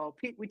 So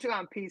we took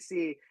on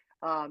PC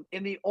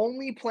in the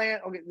only plan.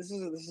 Okay, this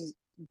is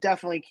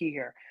definitely key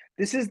here.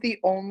 This is the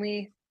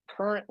only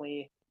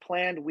currently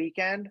planned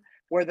weekend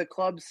where the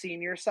club's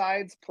senior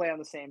sides play on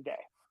the same day.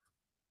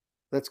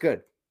 That's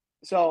good.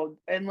 So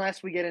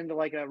unless we get into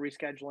like a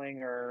rescheduling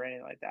or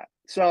anything like that.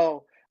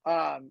 So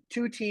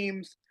 2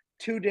 teams,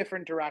 2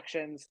 different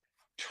directions.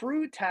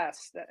 True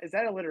test. Is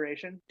that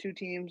alliteration? 2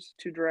 teams,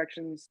 2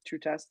 directions, true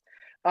test.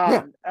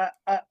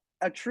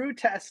 A true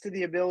test to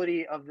the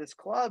ability of this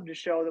club to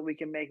show that we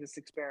can make this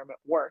experiment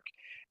work.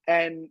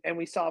 And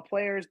we saw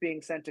players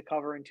being sent to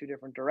cover in 2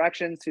 different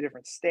directions, 2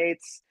 different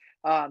states,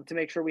 to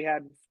make sure we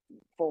had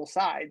full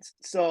sides.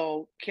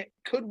 So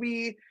could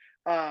we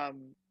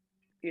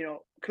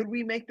could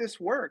we make this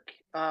work?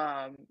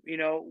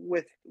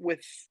 With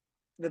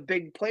the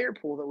big player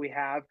pool that we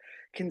have,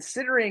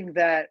 considering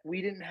that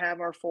we didn't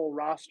have our full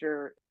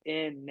roster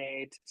in,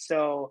 Nate.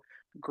 So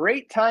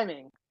great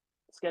timing,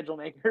 schedule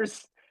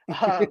makers.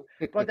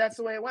 But that's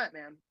the way it went,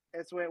 man.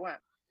 That's the way it went.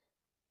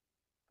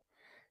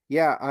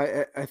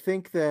 Yeah, I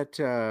think that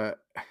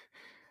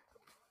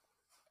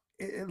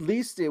at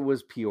least it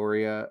was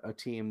Peoria, a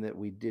team that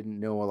we didn't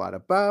know a lot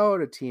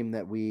about, a team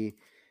that we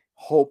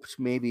hoped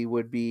maybe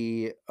would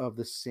be of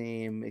the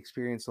same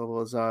experience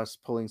level as us,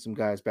 pulling some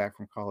guys back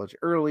from college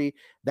early,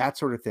 that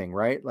sort of thing,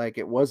 right? Like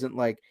it wasn't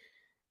like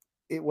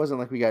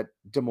we got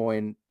Des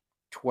Moines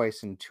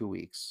twice in 2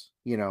 weeks,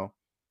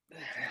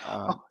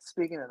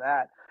 Speaking of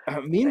that,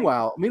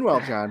 meanwhile,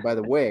 John, by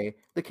the way,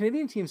 the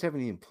Canadian teams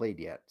haven't even played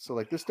yet, so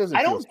like this doesn't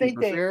I feel don't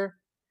think super fair.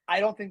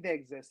 I don't think they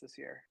exist this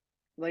year.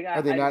 Like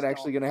Are they I not just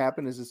actually don't. going to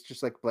happen? Is this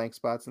just like blank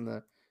spots in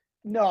the?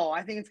 No,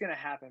 I think it's gonna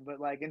happen,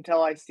 but like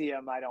until I see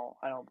them, I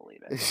don't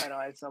believe it.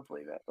 I just don't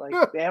believe it. Like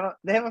they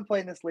haven't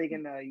played in this league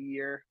in a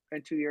year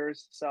and 2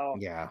 years, so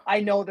Yeah.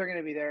 I know they're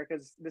gonna be there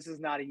because this is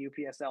not a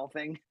UPSL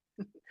thing.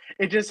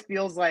 It just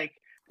feels like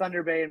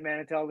Thunder Bay and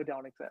Manitoba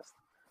don't exist.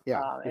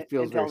 Yeah, it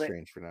feels very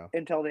strange for now.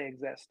 Until they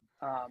exist.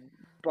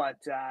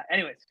 But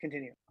anyways,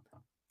 continue.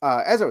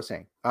 As I was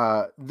saying,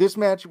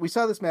 we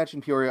saw this match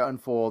in Peoria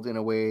unfold in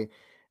a way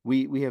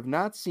we have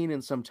not seen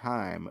in some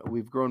time.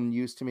 We've grown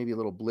used to maybe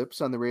little blips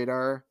on the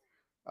radar,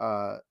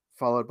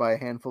 followed by a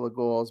handful of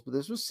goals. But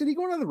this was City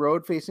going on the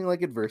road, facing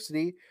like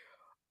adversity,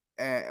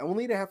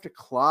 only to have to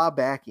claw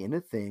back into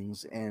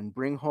things and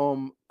bring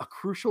home a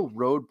crucial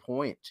road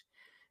point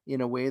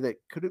in a way that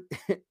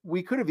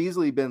we could have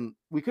easily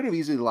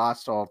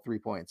lost all 3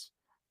 points.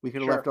 We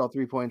could have left all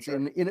 3 points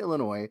in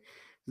Illinois.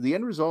 The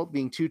end result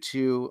being 2-2.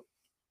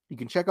 You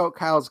can check out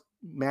Kyle's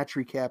match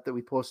recap that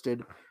we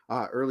posted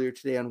earlier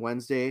today on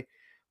Wednesday.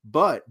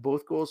 But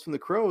both goals from the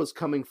Crows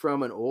coming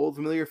from an old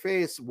familiar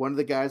face, one of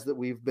the guys that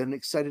we've been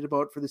excited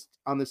about for this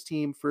on this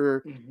team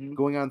for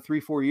going on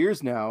 3-4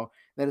 years now.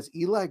 That is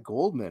Eli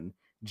Goldman,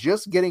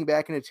 just getting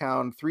back into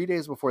town 3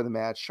 days before the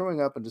match, showing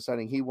up and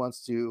deciding he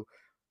wants to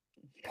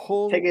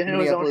take it in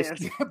his own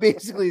hands.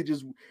 Basically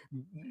just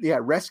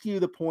rescue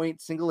the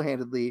point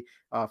single-handedly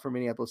for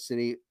Minneapolis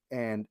City.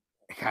 And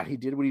God, he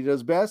did what he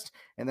does best,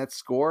 and that's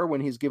score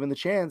when he's given the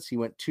chance. He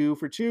went 2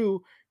 for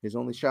 2, his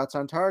only shots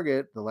on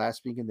target, the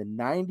last being in the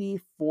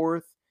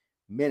 94th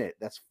minute.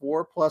 That's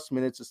 4+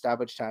 minutes of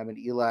stoppage time, and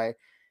Eli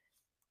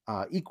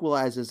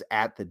equalizes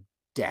at the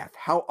death.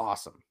 How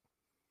awesome.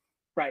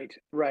 Right.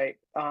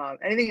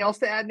 Anything else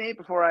to add, Nate,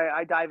 before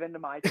I dive into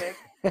my take?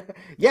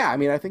 Yeah, I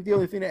mean, I think the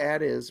only thing to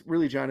add is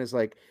really, John, is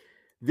like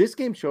this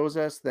game shows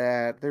us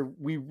that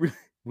we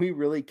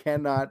really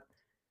cannot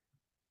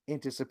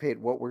anticipate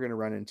what we're going to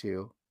run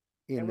into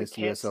in this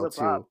USL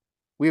 2.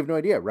 We have no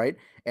idea, right?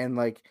 And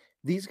like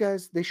these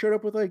guys, they showed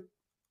up with like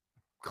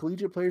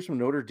collegiate players from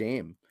Notre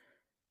Dame,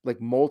 like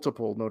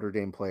multiple Notre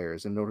Dame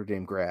players and Notre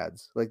Dame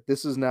grads. Like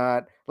this is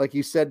not, like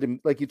you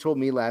told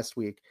me last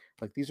week,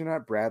 like these are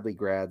not Bradley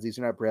grads, these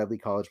are not Bradley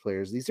college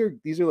players. These are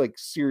like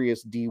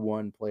serious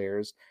D1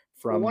 players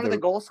from one of the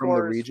goal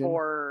scorers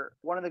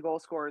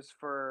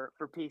for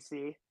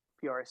PC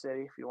Peoria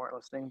City, if you weren't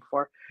listening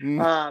before,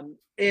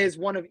 is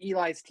one of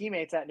Eli's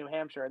teammates at New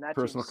Hampshire, and that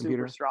team's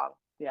super strong.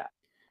 Yeah.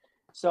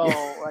 So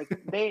like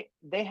they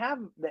have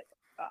that.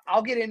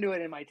 I'll get into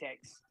it in my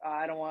takes.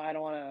 I don't want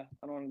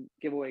to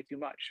give away too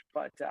much,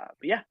 but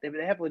yeah,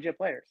 they have legit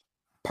players.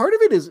 Part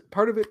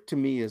of it to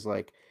me is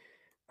like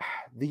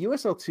the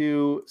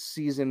USL2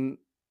 season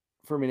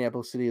for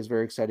Minneapolis City is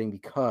very exciting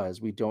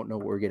because we don't know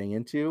what we're getting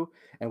into,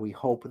 and we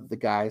hope that the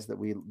guys that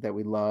we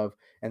love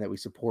and that we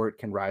support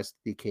can rise to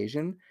the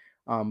occasion.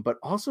 But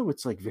also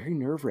it's like very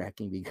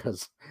nerve-wracking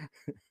because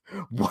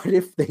what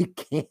if they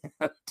can't?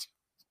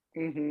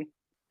 Mm-hmm.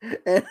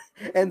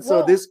 And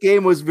so this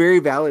game was very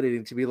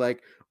validating to be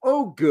like,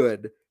 oh,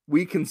 good,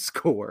 we can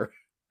score.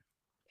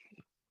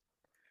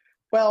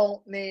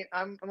 Well, Nate,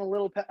 I'm a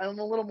little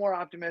more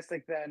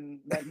optimistic than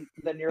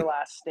your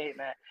last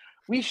statement.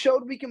 We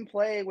showed we can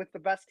play with the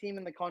best team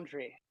in the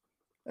country.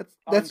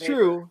 That's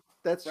true.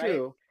 That's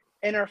true.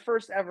 In our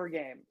first ever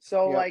game.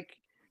 So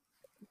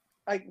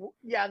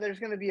there's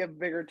going to be a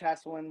bigger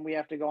test when we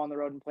have to go on the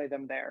road and play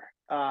them there.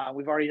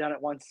 We've already done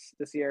it once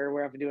this year.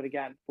 We have to do it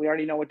again. We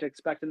already know what to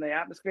expect in the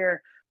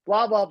atmosphere,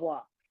 blah, blah,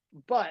 blah.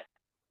 But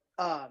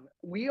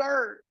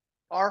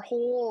our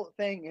whole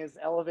thing is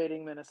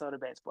elevating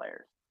Minnesota-based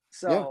players.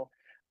 So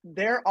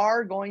there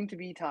are going to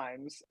be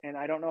times, and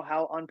I don't know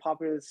how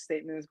unpopular this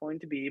statement is going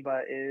to be,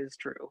 but it is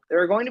true. There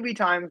are going to be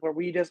times where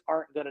we just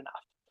aren't good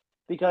enough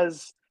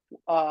because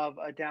of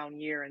a down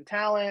year in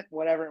talent,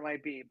 whatever it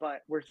might be.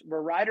 But we're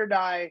ride or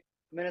die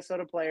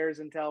Minnesota players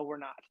until we're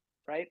not,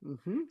 right?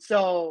 Mm-hmm.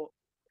 So,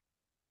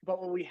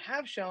 but what we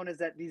have shown is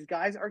that these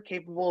guys are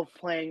capable of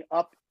playing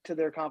up to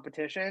their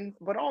competition,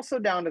 but also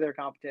down to their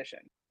competition,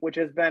 which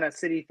has been a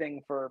City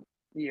thing for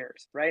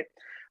years, right?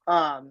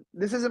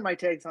 This isn't my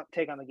take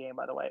on the game,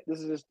 by the way.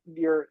 This is just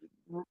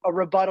a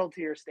rebuttal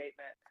to your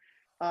statement.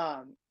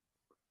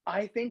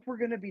 I think we're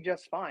going to be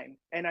just fine.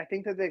 And I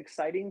think that the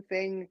exciting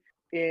thing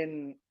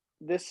in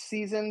this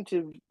season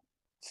to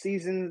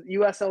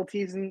USL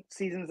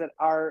seasons that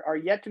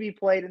are yet to be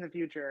played in the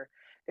future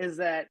is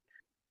that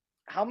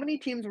how many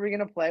teams are we going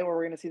to play where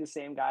we're going to see the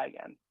same guy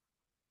again?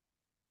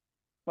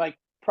 Like,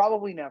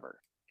 probably never.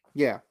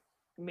 Yeah.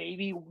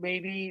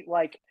 Maybe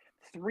like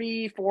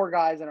 3-4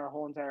 guys in our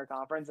whole entire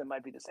conference, it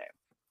might be the same.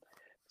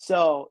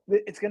 So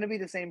it's going to be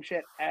the same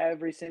shit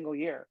every single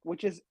year,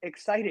 which is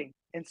exciting.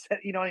 Instead,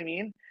 you know what I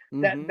mean?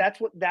 Mm-hmm.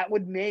 That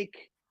would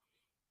make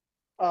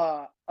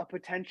a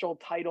potential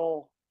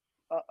title,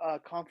 a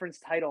conference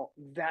title,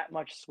 that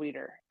much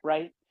sweeter,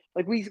 right?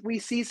 Like we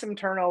see some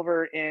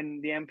turnover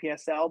in the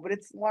MPSL, but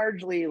it's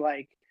largely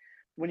like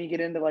when you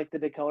get into like the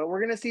Dakota,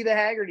 we're gonna see the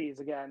Haggertys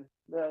again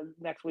the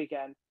next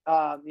weekend.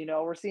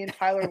 We're seeing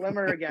Tyler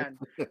Limmer again.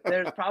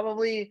 There's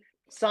probably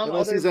some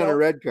Unless other he's on a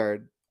red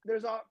card.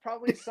 There's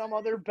probably some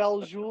other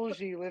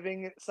Belgiulgi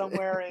living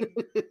somewhere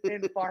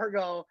in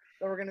Fargo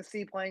that we're gonna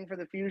see playing for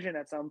the Fusion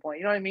at some point.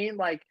 You know what I mean?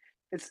 Like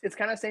it's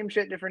kind of same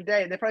shit, different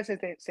day. They probably say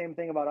the same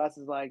thing about us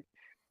as like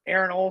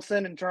Aaron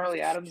Olson and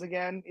Charlie Adams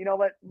again.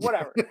 But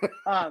whatever.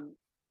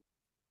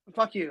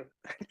 Fuck you.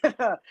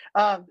 But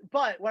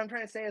what I'm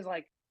trying to say is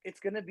like it's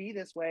gonna be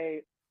this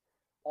way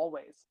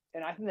always,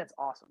 and I think that's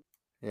awesome.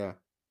 Yeah.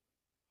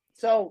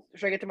 So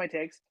should I get to my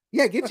takes?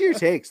 Yeah, get to your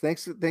takes.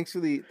 Thanks for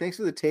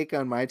the take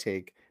on my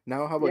take.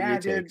 Now, how about your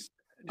takes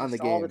on the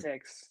game? All the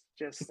takes.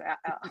 Just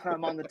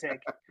I'm on the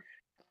take.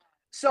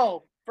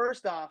 So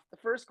first off, the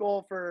first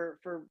goal for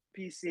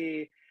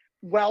PC,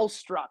 well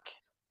struck,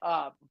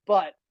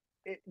 but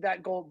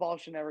that ball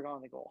should never go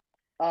in the goal.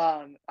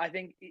 I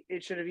think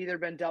it should have either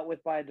been dealt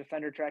with by a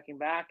defender tracking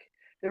back.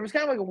 There was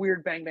kind of like a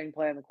weird bang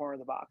play in the corner of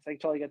the box. I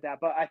totally get that,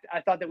 but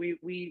I thought that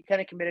we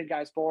kind of committed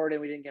guys forward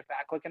and we didn't get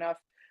back quick enough,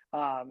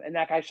 and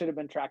that guy should have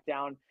been tracked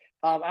down.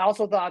 I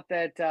also thought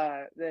that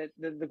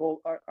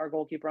our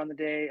goalkeeper on the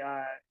day,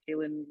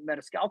 Kalen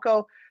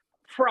Metascalco,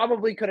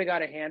 probably could have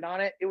got a hand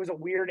on it. It was a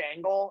weird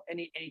angle, and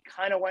he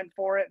kind of went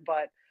for it,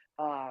 but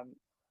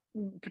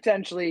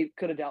potentially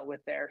could have dealt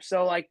with there.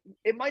 So like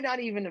it might not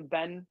even have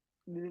been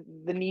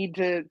the need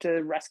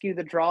to rescue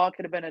the draw. It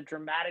could have been a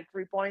dramatic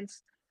 3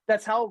 points.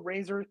 That's how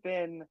razor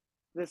thin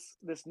this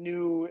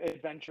new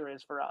adventure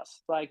is for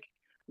us. Like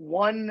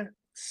one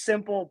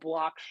simple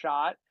block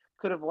shot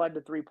could have led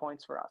to 3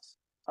 points for us,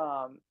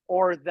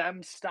 or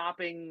them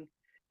stopping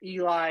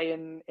Eli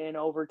in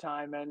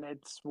overtime and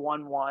it's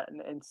 1-1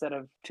 instead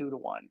of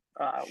 2-1.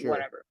 Sure.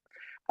 Whatever.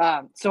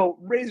 So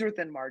razor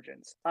thin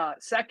margins.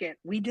 Second,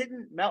 we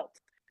didn't melt.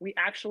 We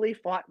actually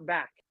fought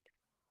back.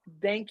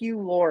 Thank you,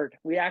 Lord.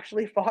 We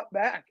actually fought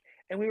back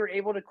and we were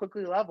able to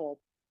quickly level.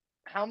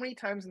 How many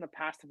times in the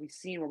past have we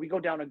seen where we go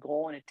down a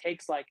goal and it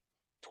takes like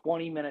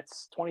 20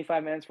 minutes,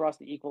 25 minutes for us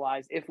to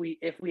equalize if we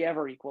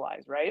ever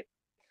equalize, right?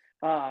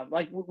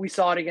 Like we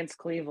saw it against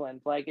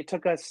Cleveland. Like it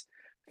took us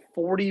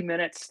 40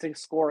 minutes to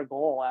score a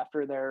goal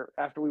after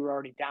we were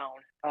already down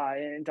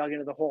and dug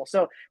into the hole.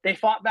 So they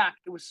fought back.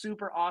 It was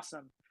super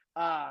awesome.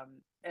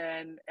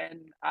 And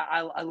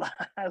I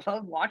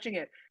love watching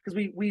it because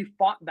we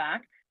fought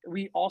back.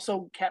 We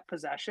also kept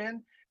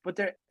possession, but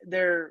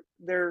there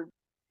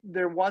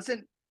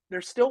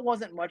still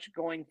wasn't much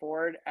going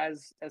forward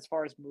as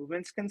far as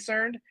movement's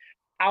concerned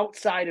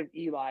outside of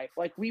Eli.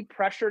 Like we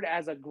pressured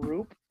as a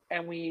group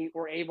and we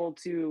were able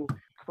to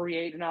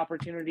create an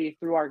opportunity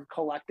through our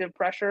collective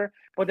pressure,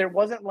 but there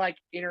wasn't like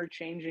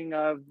interchanging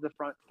of the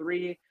front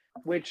three,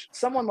 which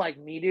someone like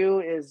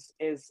Midu is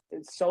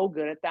so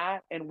good at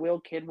that. And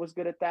Will Kidd was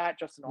good at that.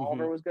 Justin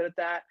Oliver was good at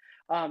that.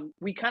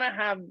 We kind of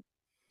have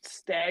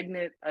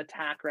stagnant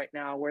attack right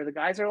now where the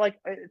guys are like,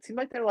 it seems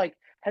like they're like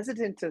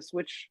hesitant to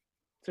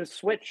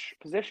switch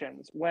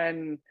positions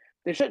when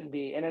they shouldn't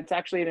be. And it's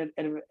actually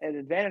an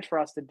advantage for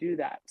us to do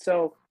that.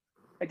 So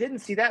I didn't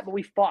see that, but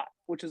we fought,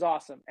 which is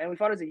awesome. And we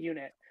fought as a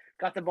unit,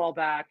 got the ball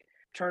back,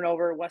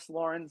 turnover. Wes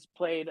Lawrence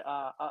played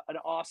an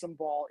awesome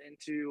ball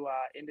into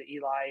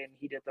Eli, and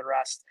he did the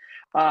rest.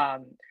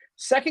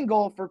 Second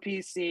goal for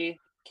PC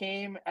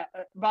came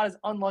about as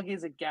unlucky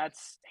as it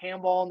gets.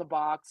 Handball in the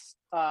box,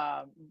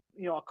 a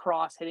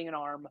cross hitting an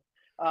arm.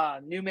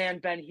 New man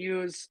Ben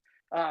Hughes,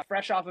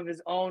 fresh off of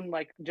his own,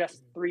 like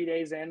just 3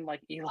 days in,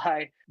 like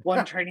Eli,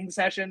 one training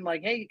session,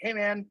 like, hey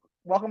man,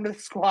 welcome to the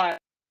squad.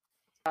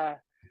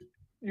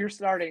 You're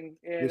starting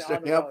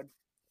on the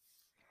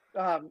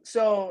road.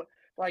 So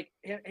like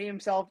he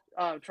himself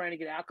trying to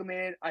get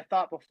acclimated. I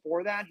thought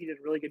before that he did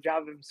a really good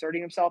job of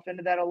inserting himself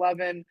into that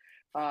 11,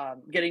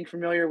 getting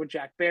familiar with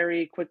Jack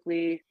Barry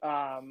quickly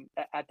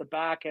at the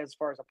back as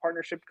far as a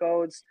partnership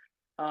goes.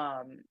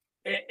 I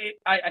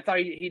thought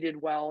he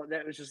did well.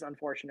 That was just an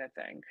unfortunate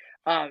thing.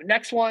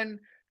 Next one,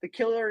 the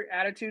killer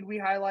attitude we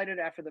highlighted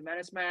after the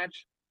Menace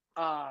match.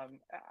 I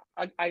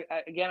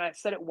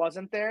said it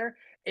wasn't there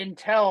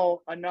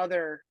until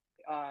another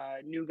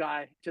new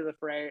guy to the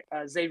fray,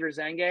 Xavier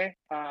Zange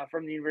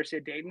from the University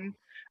of Dayton,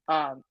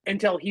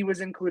 until he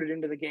was included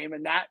into the game.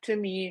 And that to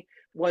me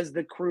was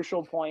the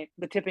crucial point,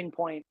 the tipping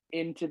point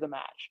into the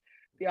match.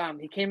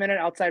 He came in at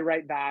outside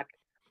right back.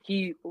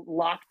 he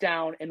locked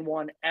down and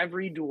won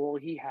every duel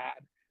he had.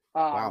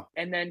 Wow.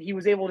 And then he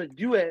was able to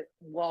do it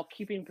while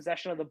keeping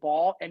possession of the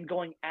ball and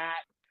going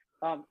at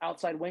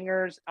outside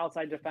wingers,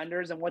 outside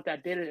defenders. And what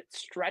that did is it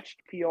stretched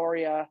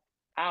Peoria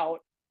out.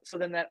 So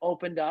then that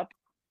opened up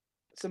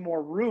some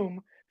more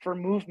room for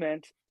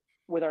movement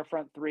with our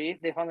front three.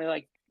 They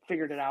finally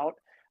figured it out.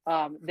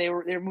 They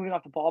were moving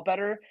off the ball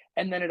better,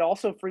 and then it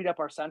also freed up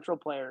our central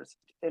players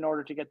in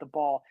order to get the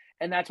ball,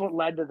 and that's what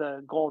led to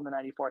the goal in the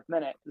 94th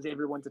minute.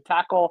 Xavier wins a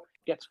tackle,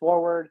 gets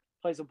forward,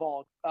 plays a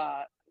ball.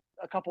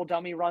 A couple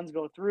dummy runs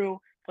go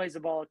through, plays the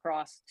ball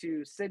across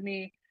to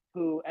Sydney,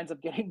 who ends up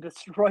getting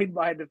destroyed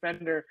by a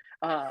defender.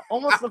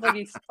 Almost looked like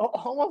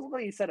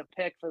he set a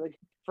pick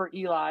for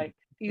Eli.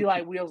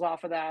 Eli wheels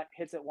off of that,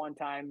 hits it one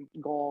time,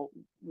 goal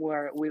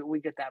where we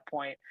get that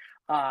point.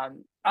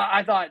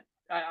 I thought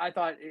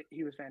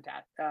he was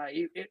fantastic.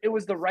 It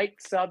was the right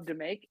sub to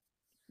make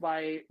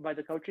by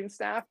the coaching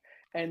staff,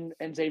 and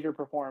Xavier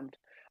performed.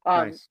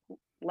 Nice.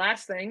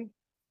 Last thing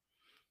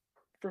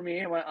for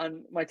me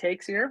on my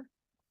takes here,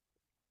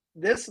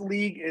 this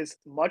league is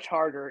much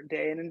harder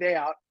day in and day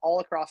out, all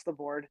across the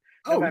board,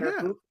 no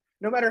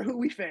matter who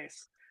we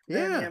face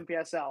than the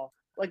NPSL.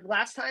 Like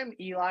last time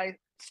Eli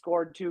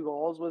scored 2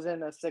 goals was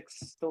in a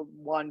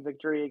 6-1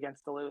 victory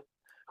against Duluth,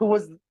 who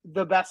was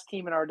the best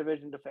team in our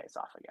division to face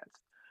off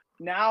against.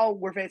 Now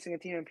we're facing a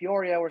team in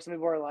Peoria where some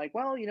people are like,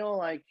 well,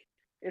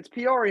 it's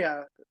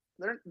Peoria.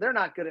 They're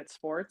not good at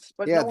sports,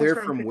 but yeah, they're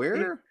from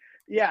where?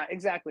 Yeah,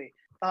 exactly.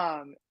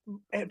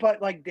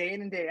 But like day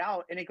in and day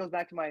out, and it goes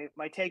back to my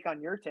take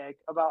on your take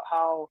about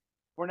how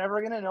we're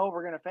never going to know what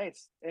we're going to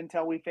face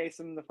until we face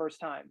them the first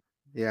time.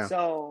 Yeah.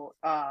 So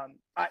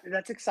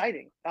that's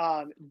exciting.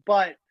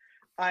 But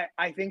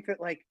I think that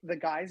like the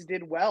guys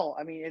did well.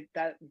 I mean,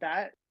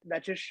 that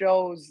just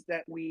shows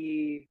that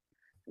we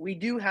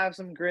do have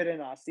some grit in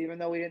us, even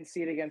though we didn't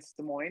see it against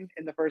Des Moines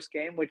in the first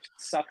game, which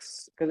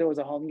sucks because it was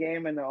a home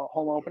game and a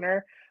home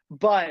opener.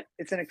 But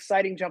it's an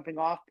exciting jumping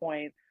off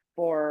point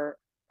for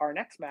our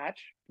next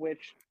match,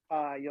 which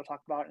you'll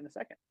talk about in a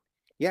second.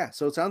 Yeah,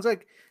 so it sounds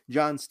like,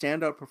 John,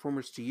 standout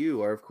performers to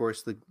you are, of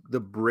course, the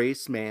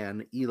brace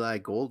man, Eli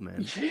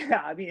Goldman.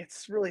 Yeah, I mean,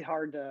 it's really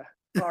hard to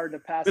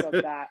pass up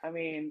that. I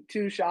mean,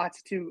 2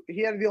 shots,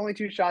 he had the only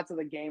 2 shots of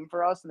the game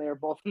for us, and they were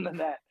both in the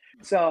net.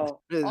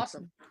 So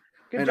awesome.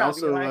 Good job,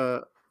 also, Eli.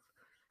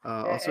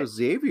 Also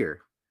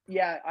Xavier.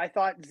 Yeah, I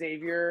thought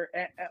Xavier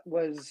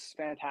was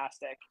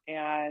fantastic,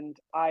 and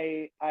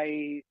I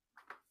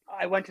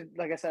went to,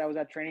 like I said, I was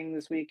at training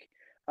this week.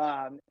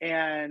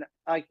 And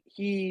like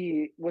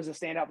he was a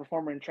standout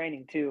performer in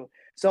training too.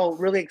 So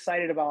really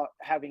excited about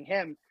having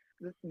him.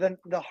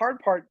 The hard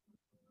part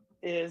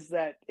is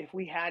that if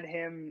we had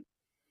him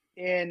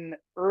in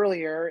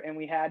earlier and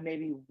we had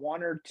maybe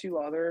 1 or 2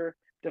 other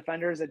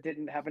defenders that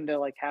didn't happen to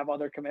like have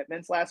other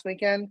commitments last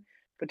weekend,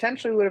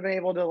 potentially would have been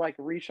able to like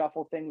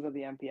reshuffle things at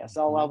the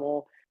NPSL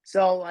level.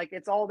 So like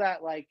it's all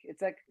that like it's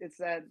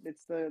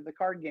the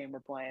card game we're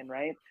playing,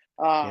 right?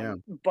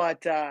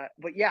 But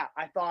yeah,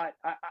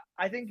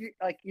 I think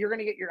you're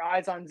gonna get your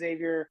eyes on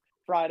Xavier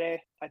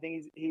Friday. I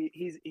think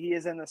he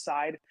is in the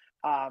side.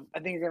 I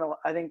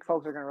think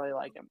folks are gonna really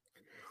like him.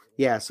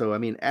 Yeah, so I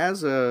mean,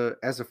 as a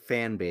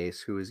fan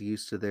base who is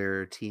used to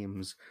their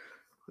teams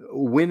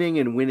winning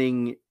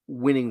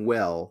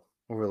well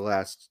over the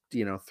last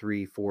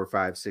 3, 4,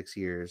 5, 6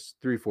 years,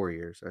 3, 4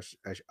 years,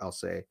 I'll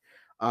say.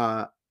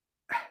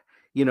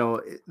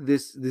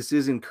 This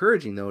is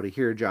encouraging though to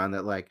hear, John,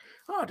 that like,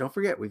 oh, don't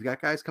forget we've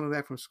got guys coming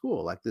back from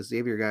school. Like this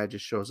Xavier guy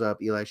just shows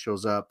up, Eli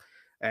shows up,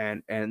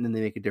 and then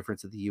they make a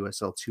difference at the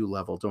USL2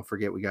 level. Don't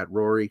forget we got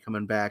Rory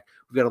coming back.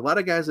 We've got a lot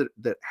of guys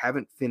that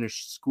haven't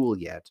finished school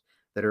yet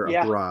that are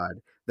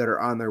abroad, that are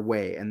on their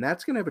way, and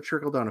that's going to have a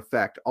trickle down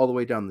effect all the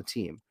way down the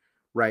team,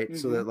 right? Mm-hmm.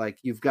 So that like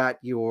you've got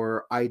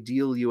your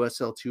ideal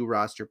USL2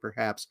 roster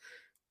perhaps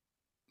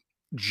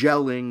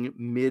gelling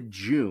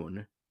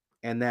mid-June.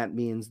 And that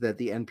means that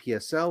the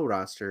NPSL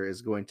roster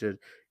is going to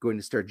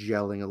start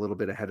gelling a little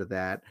bit ahead of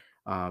that,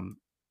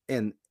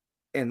 and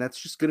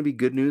that's just going to be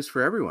good news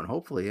for everyone,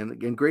 hopefully,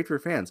 and great for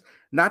fans.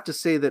 Not to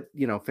say that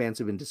fans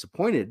have been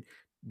disappointed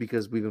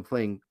because we've been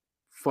playing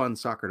fun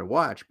soccer to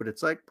watch, but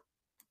it's like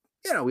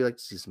we like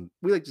to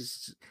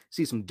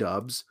see some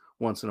dubs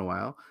once in a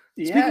while.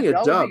 Yeah,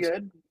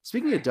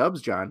 Speaking of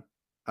dubs, John,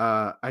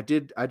 I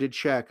did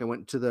check. I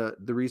went to the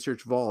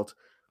research vault.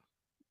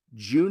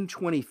 June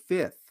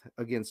 25th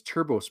against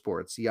Turbo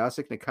Sports,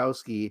 Jacek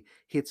Nikowski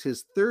hits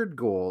his 3rd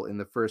goal in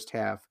the first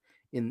half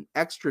in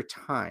extra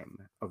time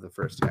of the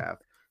first half.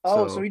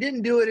 So he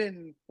didn't do it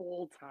in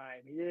full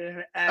time. He did it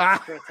in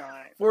extra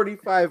time.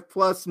 45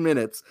 plus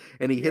minutes,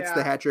 and he hits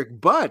the hat trick.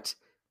 But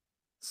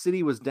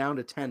City was down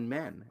to 10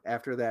 men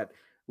after that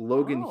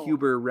Logan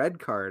Huber red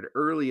card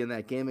early in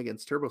that game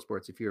against Turbo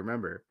Sports, if you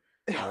remember.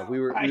 We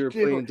were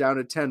playing down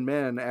to 10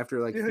 men after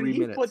 3 minutes.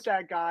 He put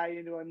that guy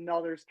into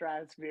another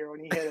stratosphere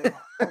when he hit it.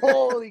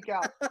 Holy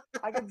cow!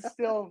 I can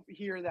still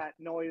hear that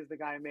noise the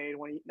guy made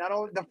when not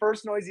only the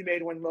first noise he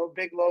made when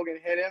Big Logan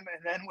hit him,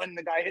 and then when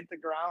the guy hit the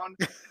ground.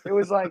 It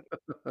was like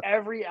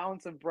every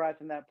ounce of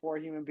breath in that poor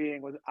human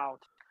being was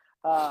out.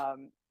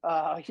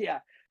 Yeah.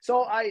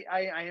 So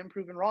I am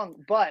proven wrong,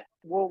 but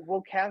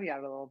we'll caveat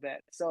it a little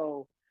bit.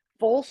 So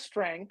full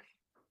strength,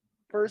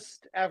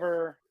 first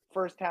ever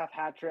first half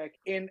hat trick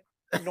in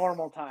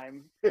normal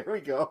time. There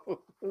we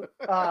go.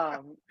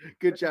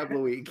 Good job,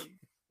 Loic.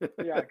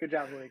 Yeah, good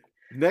job, Loic.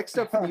 Next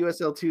up for the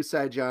USL2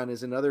 side, John,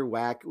 is another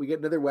whack. We get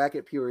another whack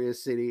at Peoria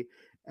City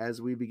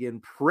as we begin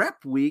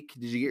prep week.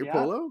 Did you get your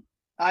polo?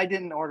 I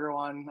didn't order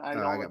one. I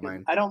got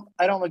mine. I don't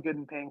look good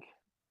in pink.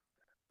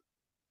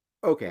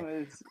 Okay.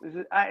 It's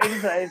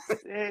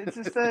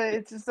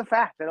just a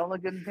fact. I don't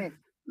look good in pink.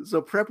 So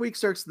prep week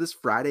starts this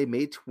Friday,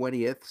 May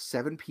 20th,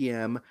 7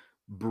 p.m.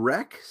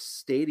 Breck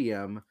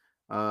Stadium.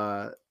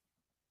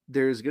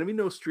 There's going to be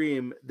no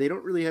stream. They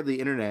don't really have the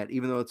internet,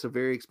 even though it's a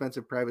very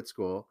expensive private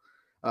school.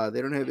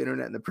 They don't have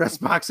internet in the press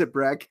box at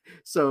Breck.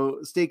 So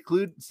stay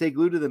glued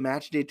to the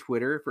match day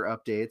Twitter for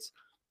updates.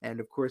 And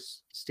of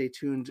course, stay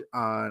tuned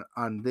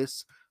on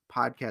this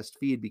podcast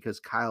feed because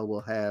Kyle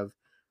will have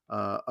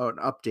an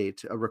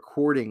update, a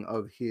recording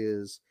of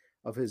his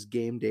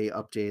game day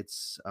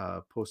updates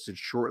posted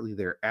shortly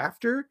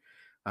thereafter.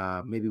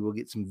 Maybe we'll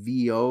get some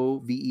VEO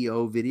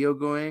video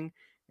going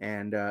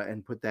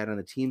and put that on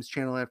the team's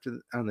channel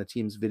on the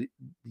team's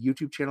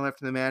YouTube channel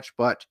after the match.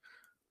 But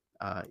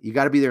you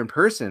got to be there in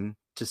person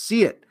to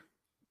see it.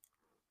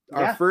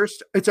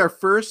 It's our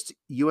first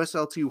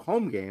USL2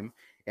 home game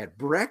at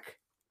Breck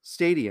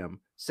Stadium,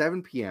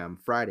 7 p.m.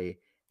 Friday,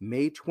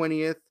 May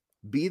 20th.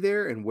 Be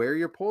there and wear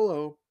your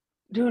polo.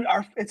 Dude,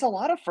 it's a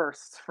lot of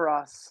firsts for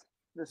us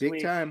this week.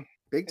 Big time.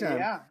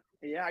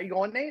 Yeah. Are you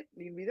going, Nate?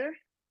 You can be there?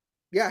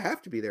 Yeah, I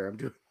have to be there.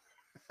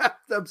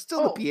 I'm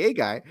still the PA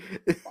guy.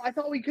 I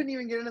thought we couldn't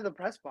even get into the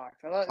press box.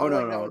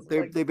 No.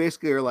 They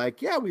basically are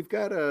like, yeah, we've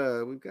got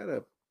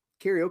a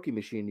karaoke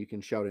machine you can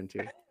shout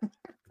into.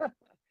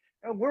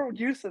 We're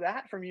used to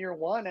that from year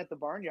one at the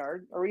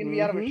barnyard. Are we gonna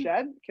be out of a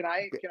shed?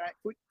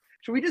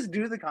 Should we just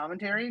do the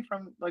commentary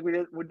from like we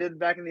did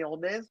back in the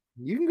old days?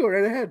 You can go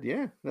right ahead.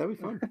 Yeah, that'd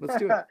be fun. Let's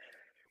do it.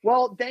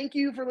 Well, thank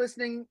you for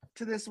listening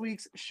to this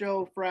week's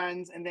show,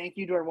 friends, and thank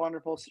you to our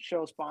wonderful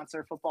show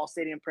sponsor,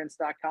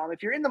 footballstadiumprints.com.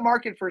 If you're in the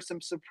market for some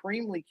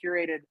supremely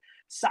curated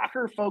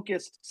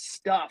soccer-focused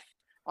stuff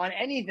on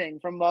anything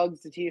from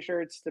mugs to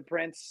T-shirts to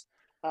prints,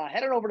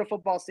 head on over to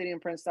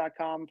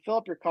footballstadiumprints.com, fill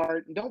up your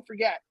cart, and don't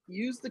forget,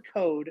 use the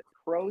code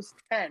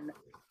CROWS10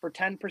 for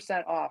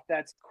 10% off.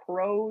 That's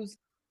CROWS10,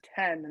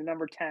 the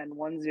number 10, 10,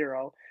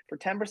 for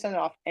 10%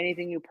 off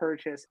anything you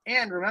purchase.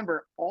 And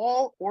remember,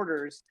 all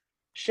orders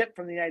ship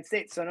from the United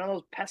States, so none of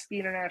those pesky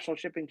international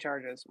shipping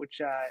charges, which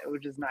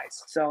is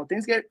nice. So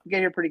things get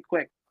here pretty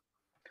quick.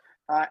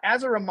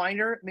 As a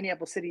reminder,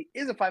 Minneapolis City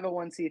is a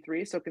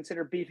 501c3, so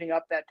consider beefing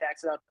up that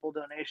tax-deductible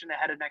donation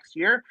ahead of next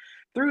year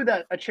through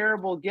a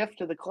charitable gift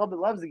to the club that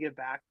loves to give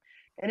back.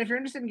 And if you're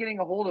interested in getting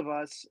a hold of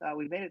us,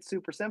 we've made it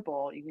super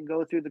simple. You can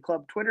go through the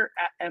club Twitter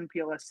at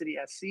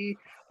MPLSCitySC,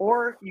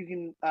 or you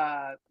can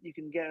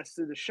get us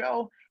through the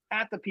show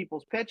at the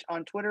People's Pitch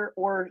on Twitter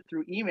or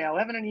through email. We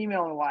haven't had an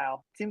email in a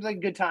while. Seems like a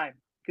good time.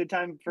 Good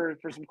time for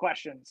some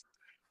questions.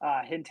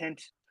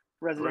 Hint.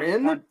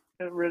 Resident.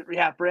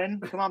 Bryn,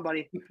 come on,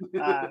 buddy.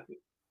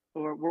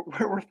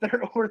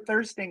 We're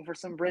thirsting for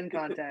some Bryn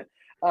content.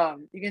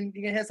 You can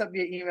hit us up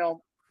via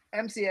email,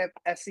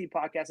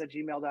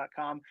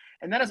 mcscpodcast@gmail.com.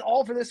 And that is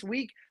all for this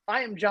week.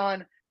 I am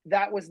John.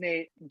 That was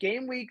Nate.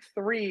 Game week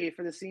 3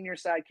 for the senior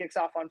side kicks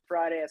off on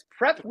Friday as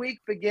prep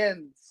week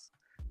begins.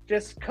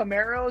 Just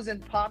Camaros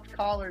and popped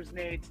collars,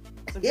 Nate.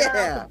 So get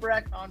out to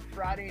Breck on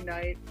Friday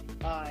night.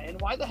 And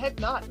why the heck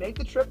not? Make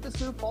the trip to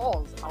Sioux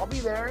Falls. I'll be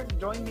there.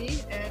 Join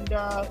me and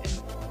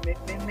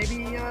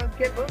maybe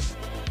get booked.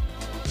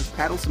 Let's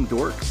paddle some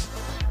dorks.